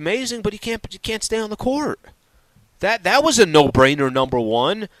 Zion's amazing, but he can't stay on the court. That was a no-brainer, number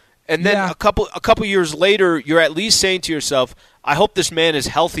one. And then a couple years later, you're at least saying to yourself, I hope this man is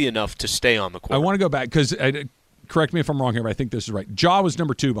healthy enough to stay on the court. I want to go back because correct me if I'm wrong here, but I think this is right. Ja was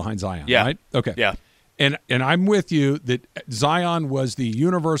number 2 behind Zion, right? Okay. Yeah. And I'm with you that Zion was the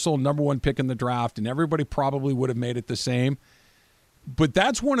universal number one pick in the draft, and everybody probably would have made it the same. But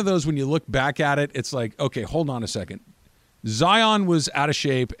that's one of those, when you look back at it, it's like, okay, hold on a second. Zion was out of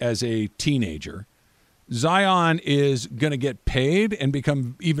shape as a teenager. Zion is going to get paid and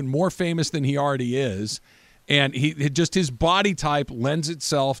become even more famous than he already is. And his body type lends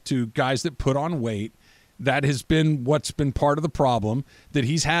itself to guys that put on weight. That has been what's been part of the problem, that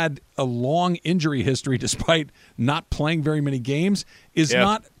he's had a long injury history despite not playing very many games.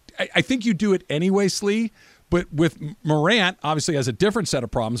 I think you do it anyway, Slee, but with Morant, obviously has a different set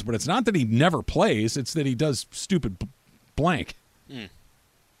of problems, but it's not that he never plays, it's that he does stupid blank.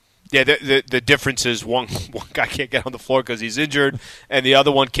 Yeah, the difference is one guy can't get on the floor because he's injured, and the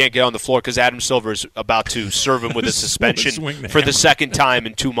other one can't get on the floor because Adam Silver is about to serve him with a suspension for the second time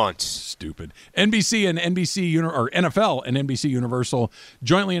in 2 months. Stupid. NFL and NBC Universal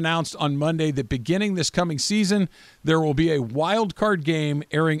jointly announced on Monday that beginning this coming season, there will be a wild card game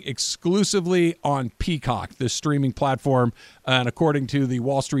airing exclusively on Peacock, the streaming platform. And according to the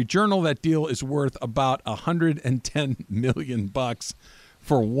Wall Street Journal, that deal is worth about $110 million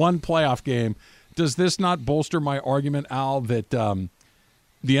for one playoff game. Does this not bolster my argument, Al, that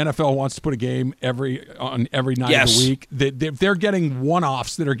the NFL wants to put a game every night of the week? That if they're getting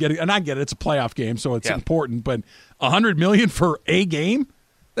one-offs that are getting, and I get it, it's a playoff game, so it's important, but $100 million for a game?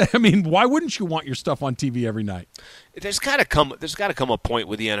 I mean, why wouldn't you want your stuff on TV every night? There's got to come a point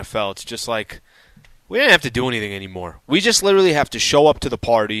with the NFL. It's just like, we don't have to do anything anymore. We just literally have to show up to the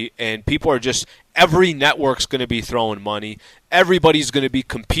party, and people are just, every network's going to be throwing money. Everybody's going to be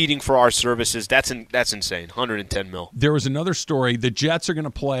competing for our services. That's insane. $110 million. There was another story. The Jets are going to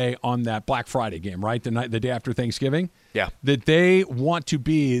play on that Black Friday game, right? The day after Thanksgiving. Yeah. That they want to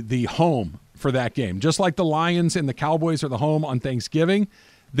be the home for that game, just like the Lions and the Cowboys are the home on Thanksgiving.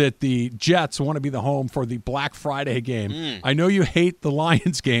 That the Jets want to be the home for the Black Friday game. I know you hate the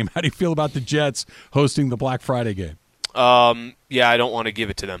Lions game. How do you feel about the Jets hosting the Black Friday game? Yeah, I don't want to give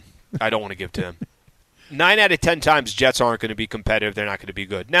it to them. 9 out of 10 times, Jets aren't going to be competitive. They're not going to be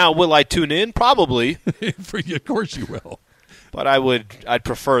good. Now, will I tune in? Probably. Of course you will. But I'd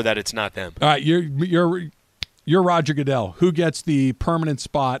prefer that it's not them. All right, you're Roger Goodell. Who gets the permanent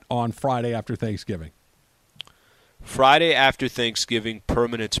spot on Friday after Thanksgiving? Friday after Thanksgiving,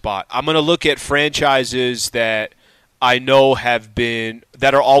 permanent spot. I'm going to look at franchises that I know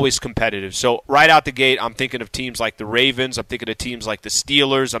that are always competitive. So right out the gate, I'm thinking of teams like the Ravens. I'm thinking of teams like the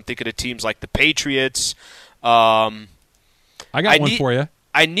Steelers. I'm thinking of teams like the Patriots. I got one for you.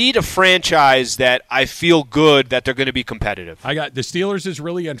 I need a franchise that I feel good that they're going to be competitive. I got the Steelers is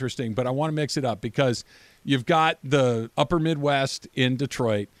really interesting, but I want to mix it up because you've got the upper Midwest in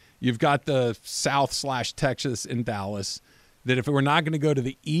Detroit. You've got the South/Texas in Dallas. That if we're not going to go to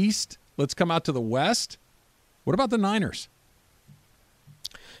the East, let's come out to the West. What about the Niners?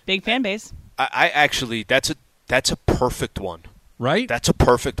 Big fan base. I actually, that's a perfect one. Right? That's a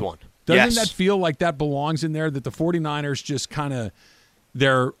perfect one. Doesn't that feel like that belongs in there? That the 49ers just kind of,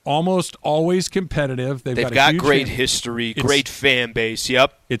 they're almost always competitive. They've got great history, great fan base.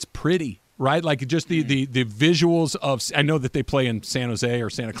 Yep. It's pretty. Right, like just the visuals of. I know that they play in San Jose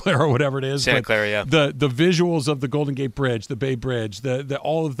or Santa Clara or whatever it is. Santa Clara, yeah. The visuals of the Golden Gate Bridge, the Bay Bridge, the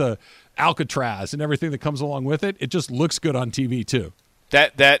all of the Alcatraz and everything that comes along with it. It just looks good on TV too.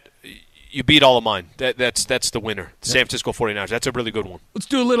 That you beat all of mine. That's the winner. The San Francisco 49ers. That's a really good one. Let's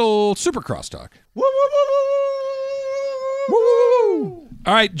do a little Supercross talk. Woo, woo, woo, woo. Woo.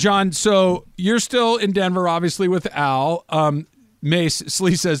 All right, John. So you're still in Denver, obviously, with Al. Mace,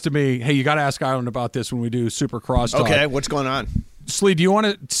 Slee says to me, hey, you got to ask Ireland about this when we do Supercross talk. Okay, what's going on? Slee, do you want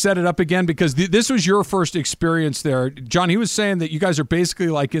to set it up again? Because this was your first experience there. John, he was saying that you guys are basically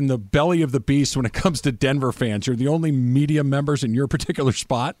like in the belly of the beast when it comes to Denver fans. You're the only media members in your particular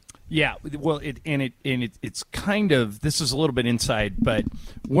spot. Yeah, well, it's kind of, this is a little bit inside, but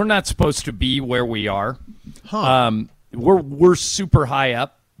we're not supposed to be where we are. We're super high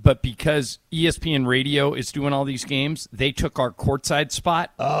up. But because ESPN Radio is doing all these games, they took our courtside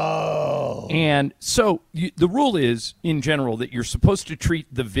spot. Oh. And so the rule is, in general, that you're supposed to treat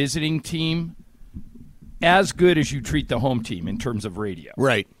the visiting team as good as you treat the home team in terms of radio.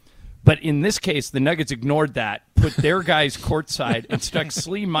 Right. But in this case, the Nuggets ignored that, put their guys courtside, and stuck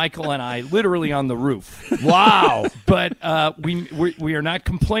Slee, Michael, and I literally on the roof. Wow. But we are not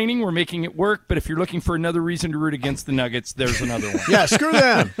complaining. We're making it work. But if you're looking for another reason to root against the Nuggets, there's another one. Yeah, screw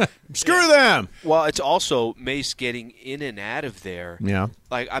them. Screw them. Well, it's also Mace getting in and out of there. Yeah.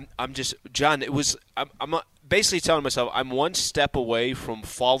 Like, I'm just, John, I'm basically telling myself I'm one step away from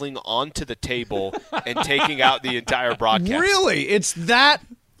falling onto the table and taking out the entire broadcast. Really? It's that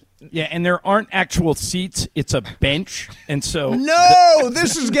Yeah, and there aren't actual seats. It's a bench. And so No,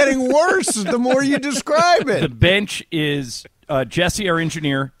 this is getting worse the more you describe the it. bench is Jesse, our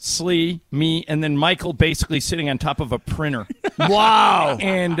engineer, Slee, me, and then Michael basically sitting on top of a printer. Wow.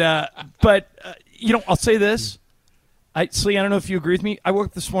 And but I'll say this. Slee, I don't know if you agree with me. I woke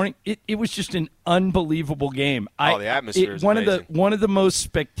up this morning. It was just an unbelievable game. The atmosphere is one amazing. One of the most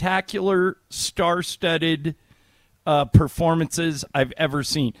spectacular, star-studded performances I've ever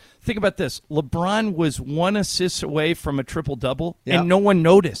seen. Think about this. LeBron was 1 assist away from a triple-double, and no one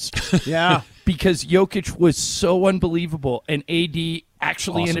noticed. Yeah. Because Jokic was so unbelievable, and AD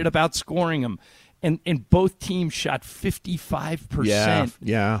actually ended up outscoring him. And both teams shot 55%.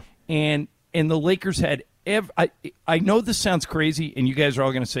 Yeah. And the Lakers had I know this sounds crazy, and you guys are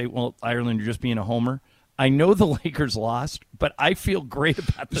all going to say, well, Ireland, you're just being a homer. I know the Lakers lost, but I feel great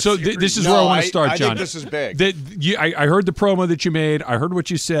about this. So this is where I want to start, John. I think this is big. I heard the promo that you made. I heard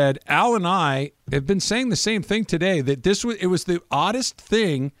what you said. Al and I have been saying the same thing today, that it was the oddest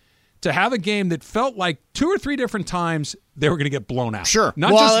thing to have a game that felt like 2 or 3 different times they were going to get blown out. Sure.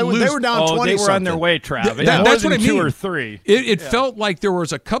 Not well, just lose. they were down 20 they were something. on their way, Trav. That's what I mean. 2 or 3. It felt like there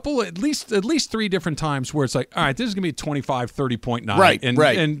was a couple, at least 3 different times where it's like, all right, this is going to be a 25, 30-point night. Right, and,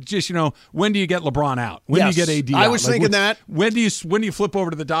 right. And just, when do you get LeBron out? When Yes. do you get AD out? I was thinking that. When do you flip over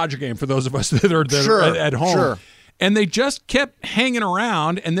to the Dodger game for those of us that are Sure, at home? sure. And they just kept hanging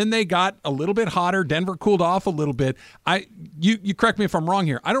around, and then they got a little bit hotter. Denver cooled off a little bit. You correct me if I'm wrong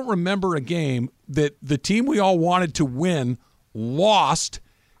here. I don't remember a game that the team we all wanted to win lost,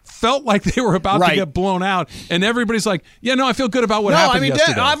 felt like they were about to get blown out, and everybody's like, yeah, no, I feel good about what happened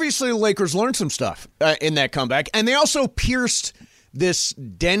yesterday. Obviously the Lakers learned some stuff in that comeback, and they also pierced this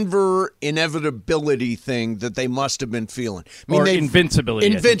Denver inevitability thing that they must have been feeling. Invincibility.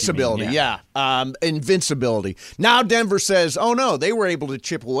 Invincibility, yeah. Invincibility. Now Denver says, oh, no, they were able to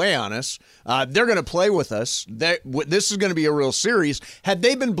chip away on us. They're going to play with us. This is going to be a real series. Had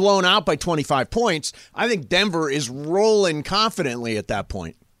they been blown out by 25 points, I think Denver is rolling confidently at that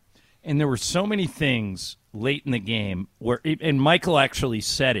point. And there were so many things late in the game and Michael actually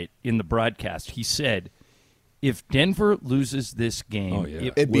said it in the broadcast. He said, if Denver loses this game,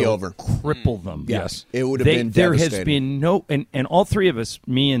 it'd be over. Cripple them. Yes, it would have been There devastating. has been no, and all 3 of us,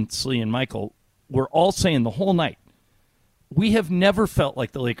 me and Slee and Michael, were all saying the whole night, we have never felt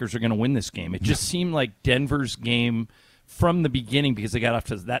like the Lakers are going to win this game. It just seemed like Denver's game from the beginning because they got off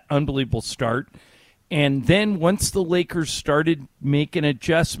to that unbelievable start. And then once the Lakers started making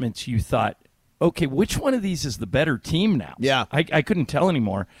adjustments, you thought, okay, which one of these is the better team now? Yeah. I couldn't tell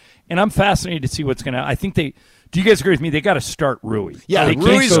anymore. And I'm fascinated to see what's going to – I think do you guys agree with me? They got to start Rui. Yeah,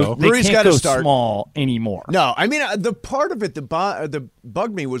 Rui's got to start small anymore. No, I mean, the part of it that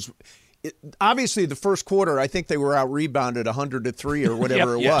bugged me was obviously the first quarter, I think they were out-rebounded 100-3 or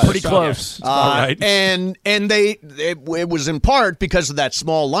whatever it was. Pretty close. Right. And it was in part because of that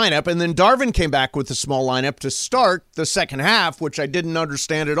small lineup, and then Darvin came back with a small lineup to start the second half, which I didn't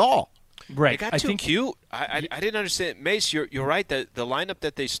understand at all. Right. They got too cute. I didn't understand. Mace, you're right. The lineup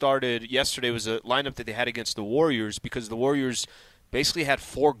that they started yesterday was a lineup that they had against the Warriors because the Warriors basically had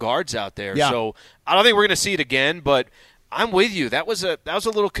 4 guards out there. Yeah. So I don't think we're going to see it again, but I'm with you. That was a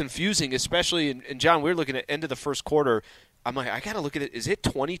little confusing, especially and John, we were looking at end of the first quarter. I'm like, I got to look at it. Is it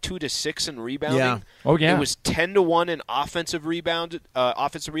 22-6 in rebounding? Yeah. Oh, yeah. It was 10-1 in offensive rebounds.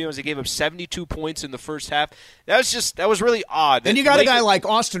 They gave up 72 points in the first half. That was really odd. And you got a guy like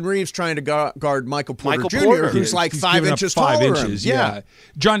Austin Reeves trying to guard Michael Porter Jr., who's like He's 5 giving up inches 5 taller. inches. Yeah.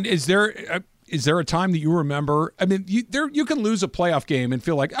 John, is there a time that you remember? I mean, you can lose a playoff game and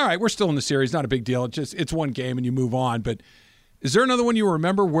feel like, all right, we're still in the series, not a big deal. It's one game and you move on. But is there another one you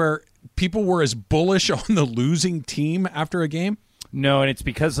remember where people were as bullish on the losing team after a game? No, and it's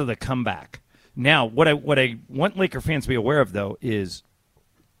because of the comeback. Now, what I want Laker fans to be aware of, though, is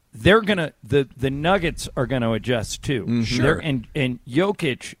they're gonna the Nuggets are gonna adjust too. Mm-hmm. Sure. And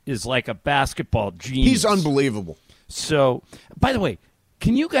Jokic is like a basketball genius. He's unbelievable. So, by the way,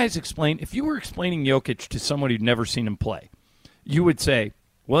 can you guys explain, if you were explaining Jokic to someone who'd never seen him play, you would say,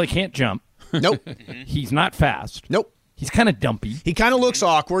 well, he can't jump. Nope. He's not fast. Nope. He's kind of dumpy. He kind of looks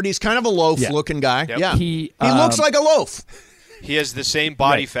awkward. He's kind of a loaf-looking guy. Yep. Yeah. He looks like a loaf. He has the same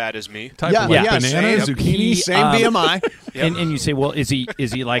body fat as me. Type of like banana, same, zucchini. same BMI. And you say, well, is he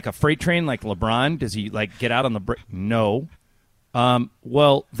like a freight train like LeBron? Does he like get out on the break? No.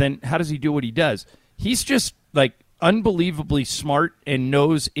 Well, then how does he do what he does? He's just like unbelievably smart and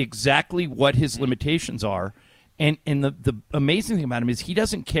knows exactly what his limitations are. And the amazing thing about him is he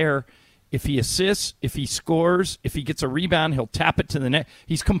doesn't care if he assists, if he scores, if he gets a rebound, he'll tap it to the net.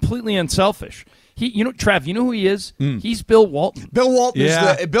 He's completely unselfish. Trav, you know who he is? He's Bill Walton. Bill Walton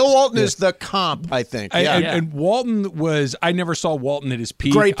is the comp, I think. And Walton was, I never saw Walton at his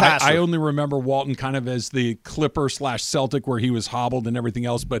peak. Great passer. I only remember Walton kind of as the Clipper/Celtic where he was hobbled and everything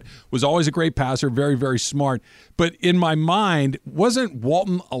else, but was always a great passer, very, very smart. But in my mind, wasn't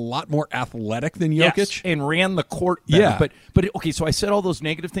Walton a lot more athletic than Jokic? Yes, and ran the court better. Yeah. But okay, so I said all those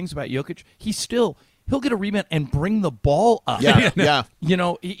negative things about Jokic. He'll get a rebound and bring the ball up. Yeah.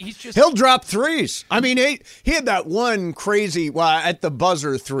 He's just... He'll drop threes. I mean, he had that one crazy, at the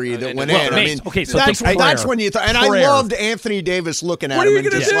buzzer three that went in. I mean, okay, so that's when you thought. And I loved Anthony Davis looking at him. What are you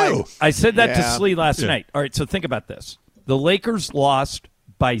going to do? I said that to Slee last night. All right, so think about this. The Lakers lost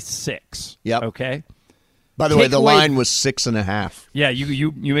by 6. Yep. Okay? By the way, the line was 6.5. Yeah,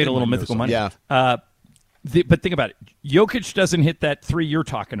 you made a little mythical money. Yeah. But think about it. Jokic doesn't hit that 3 you're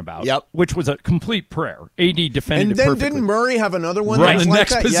talking about, which was a complete prayer. AD defended and then perfectly. Didn't Murray have another one? Right, that was the like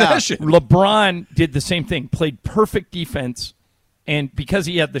next that? possession. Yeah. LeBron did the same thing, played perfect defense, and because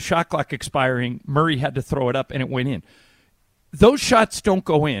he had the shot clock expiring, Murray had to throw it up, and it went in. Those shots don't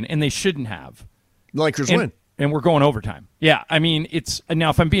go in, and they shouldn't have. The Lakers win. And we're going overtime. Yeah, I mean, it's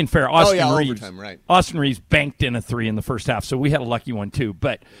now if I'm being fair, Austin Reeves banked in a 3 in the first half, so we had a lucky one too.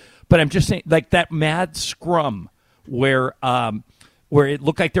 But I'm just saying, like that mad scrum where it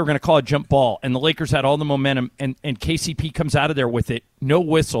looked like they were going to call a jump ball, and the Lakers had all the momentum, and KCP comes out of there with it, no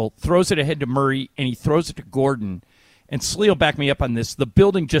whistle, throws it ahead to Murray, and he throws it to Gordon. And Slee will back me up on this. The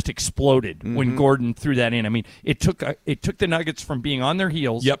building just exploded when Gordon threw that in. I mean, it took the Nuggets from being on their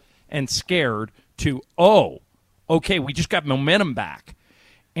heels and scared to, okay, we just got momentum back.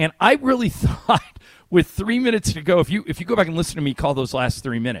 And I really thought with 3 minutes to go, if you go back and listen to me call those last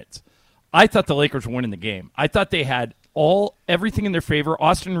 3 minutes, I thought the Lakers were winning the game. I thought they had everything in their favor.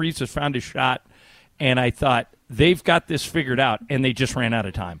 Austin Reeves has found his shot, and I thought they've got this figured out, and they just ran out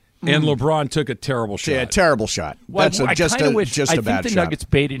of time. And LeBron took a terrible shot. Yeah, terrible shot. Well, That's just a bad shot. I think the Nuggets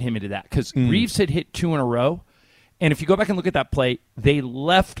baited him into that because Reeves had hit 2 in a row, and if you go back and look at that play, they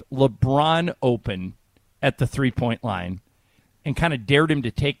left LeBron open at the 3-point line and kind of dared him to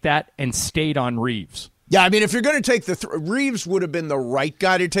take that and stayed on Reeves. Yeah, I mean, if you're going to take Reeves would have been the right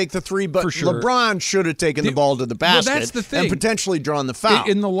guy to take the 3, but For sure. LeBron should have taken the ball to the basket that's the thing. and potentially drawn the foul.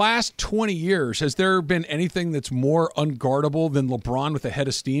 In the last 20 years, has there been anything that's more unguardable than LeBron with a head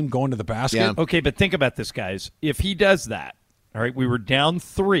of steam going to the basket? Yeah. Okay, but think about this, guys. If he does that, all right, we were down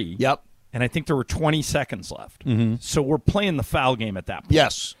 3. Yep. And I think there were 20 seconds left. So we're playing the foul game at that point.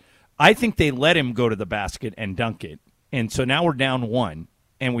 Yes. I think they let him go to the basket and dunk it. And so now we're down 1.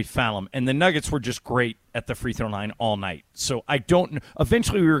 And we foul him. And the Nuggets were just great at the free throw line all night. So I don't know.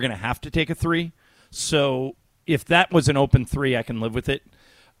 Eventually we were going to have to take a 3. So if that was an open 3, I can live with it.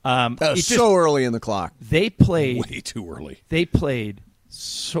 It's so early in the clock. They played way too early. They played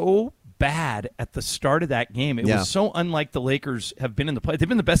so bad at the start of that game. It was so unlike the Lakers have been in the play. They've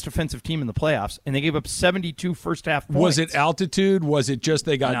been the best defensive team in the playoffs, and they gave up 72 first half points. Was it altitude? Was it just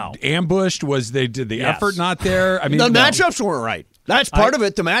they got ambushed? Did the effort not there? I mean, the matchups weren't right. That's part of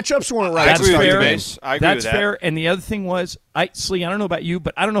it. The matchups weren't right. That's fair. I agree with that. Fair. And the other thing was, Slee, I don't know about you,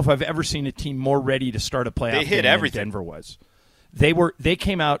 but I don't know if I've ever seen a team more ready to start a playoff game than Denver was. They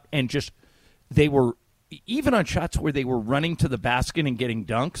came out and they were even on shots where they were running to the basket and getting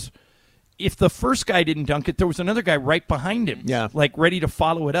dunks. If the first guy didn't dunk it, there was another guy right behind him, like ready to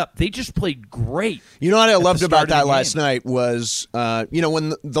follow it up. They just played great. You know what I loved about that last night was,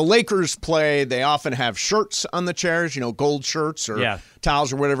 when the Lakers play, they often have shirts on the chairs, gold shirts or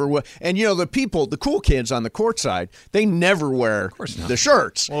towels or whatever. And, the cool kids on the court side, they never wear the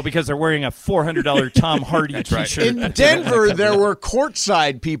shirts. Well, because they're wearing a $400 Tom Hardy T-shirt. In Denver, there were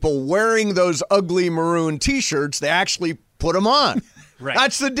courtside people wearing those ugly maroon T-shirts. They actually put them on. Right.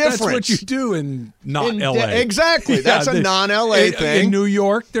 That's the difference. That's what you do in L.A. Exactly. That's a non-L.A. thing. In New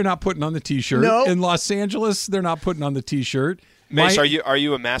York, they're not putting on the T-shirt. No. In Los Angeles, they're not putting on the T-shirt. Mace, are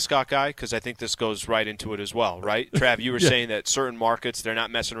you a mascot guy? Because I think this goes right into it as well, right? Trav, you were saying that certain markets, they're not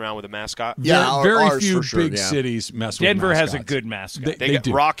messing around with a mascot. Yeah, very few big cities mess with Denver mascots. has a good mascot. They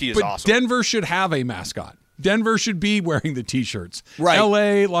do. Rocky is but awesome. Denver should have a mascot. Denver should be wearing the T-shirts. Right.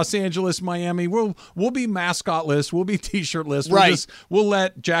 L.A., Los Angeles, Miami, we'll be mascotless. We'll be T-shirtless. We'll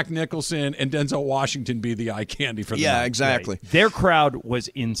let Jack Nicholson and Denzel Washington be the eye candy for the night. Exactly. Right. Their crowd was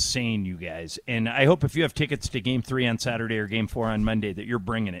insane, you guys. And I hope if you have tickets to Game 3 on Saturday or Game 4 on Monday that you're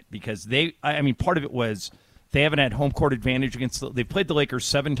bringing it because part of it was they haven't had home court advantage they've played the Lakers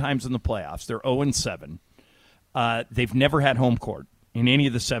 7 times in the playoffs. They're 0-7. They've never had home court in any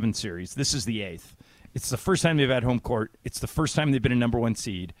of the 7 series. This is the 8th. It's the first time they've had home court. It's the first time they've been a number 1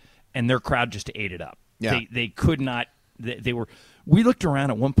 seed, and their crowd just ate it up. Yeah. They could not they were. We looked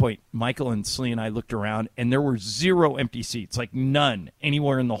around at one point. Michael and Slee and I looked around, and there were 0 empty seats, like none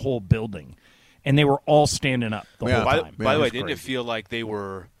anywhere in the whole building, and they were all standing up the whole time. By the way, didn't it feel like they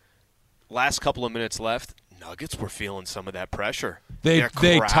were last couple of minutes left? Nuggets were feeling some of that pressure. Their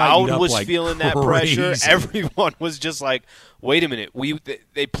crowd tightened up was like feeling that crazy. pressure. Everyone was just like, "Wait a minute!"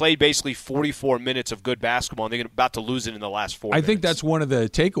 They played basically 44 minutes of good basketball, and they're about to lose it in the last 4 minutes. I think that's one of the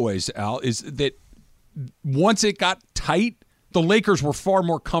takeaways, Al, is that once it got tight, the Lakers were far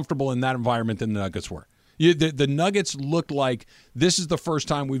more comfortable in that environment than the Nuggets were. The Nuggets looked like this is the first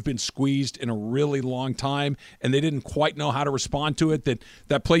time we've been squeezed in a really long time, and they didn't quite know how to respond to it.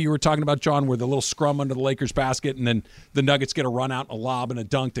 That play you were talking about, John, where the little scrum under the Lakers basket, and then the Nuggets get a run out, a lob, and a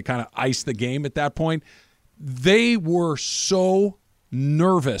dunk to kind of ice the game at that point. They were so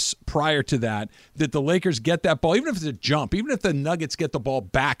nervous prior to that the Lakers get that ball, even if it's a jump, even if the Nuggets get the ball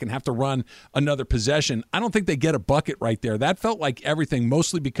back and have to run another possession, I don't think they get a bucket right there. That felt like everything,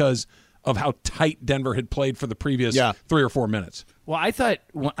 mostly because of how tight Denver had played for the previous 3 or 4 minutes. Well, I thought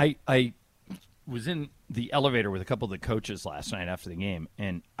I was in the elevator with a couple of the coaches last night after the game,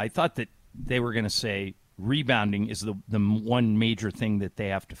 and I thought that they were going to say rebounding is the one major thing that they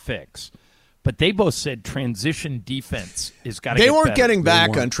have to fix. But they both said transition defense is got to get better. They weren't getting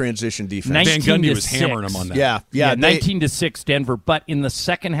back on transition defense. Van Gundy was hammering them on that. Yeah, 19-6 Denver. But in the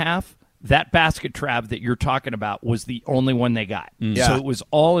second half, that basket trap that you're talking about was the only one they got. Yeah. So it was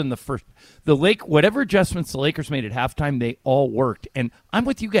all in the first. Whatever adjustments the Lakers made at halftime, they all worked. And I'm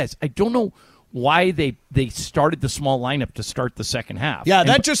with you guys. I don't know why they started the small lineup to start the second half. Yeah,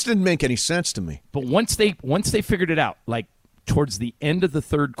 that just didn't make any sense to me. But once they figured it out, like towards the end of the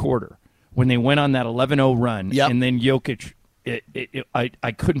third quarter, when they went on that 11-0 run, and then Jokic,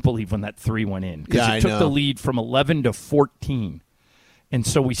 I couldn't believe when that 3 went in. Because it took the lead from 11 to 14. And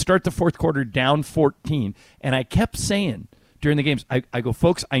so we start the fourth quarter down 14. And I kept saying during the games, I go,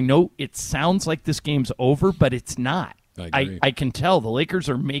 folks, I know it sounds like this game's over, but it's not. I can tell the Lakers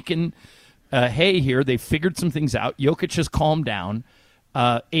are making hay here. They figured some things out. Jokic has calmed down.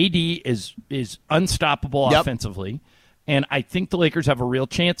 AD is unstoppable offensively. And I think the Lakers have a real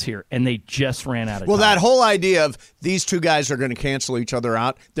chance here, and they just ran out of time. Well, that whole idea of these two guys are going to cancel each other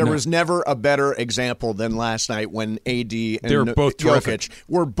out, there was never a better example than last night when AD and both Jokic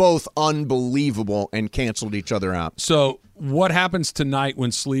were both unbelievable and canceled each other out. So what happens tonight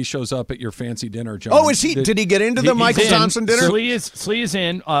when Slee shows up at your fancy dinner, John? Oh, did he get into the Michael Thompson dinner? Slee is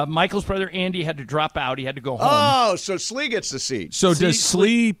in. Michael's brother Andy had to drop out. He had to go home. Oh, so Slee gets the seat. So does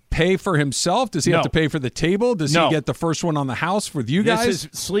Slee pay for himself? Does he have to pay for the table? Does he get the first one on the house with you guys?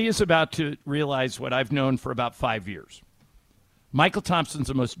 Slee is about to realize what I've known for about 5 years. Michael Thompson's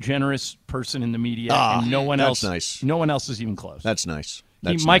the most generous person in the media, and no one else. Nice. No one else is even close. That's nice.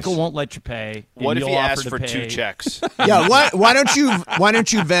 Michael won't let you pay. What if he asked for 2 checks? Yeah, why don't you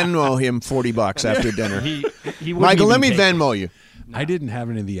Venmo him $40 after dinner? He Michael, let me Venmo you. I didn't have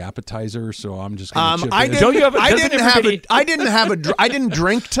any of the appetizers, so I'm just going to chip I in. I didn't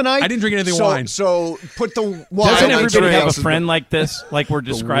drink tonight. I didn't drink any of the wine. So put the wine. Doesn't everybody have a friend like this? Like we're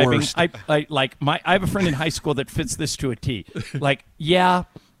describing. worst. I have a friend in high school that fits this to a T. Like,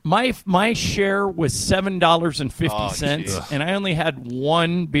 my share was $7.50, and I only had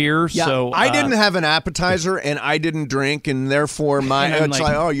 1 beer. Yeah, so I didn't have an appetizer, and I didn't drink, and therefore it's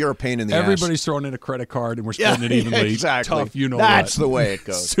like, you're a pain in the ass. Everybody's throwing in a credit card, and we're splitting it evenly. Exactly. Tough, you know That's what. the way it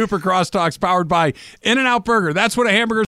goes. Super Crosstalks powered by In-N-Out Burger. That's what a hamburger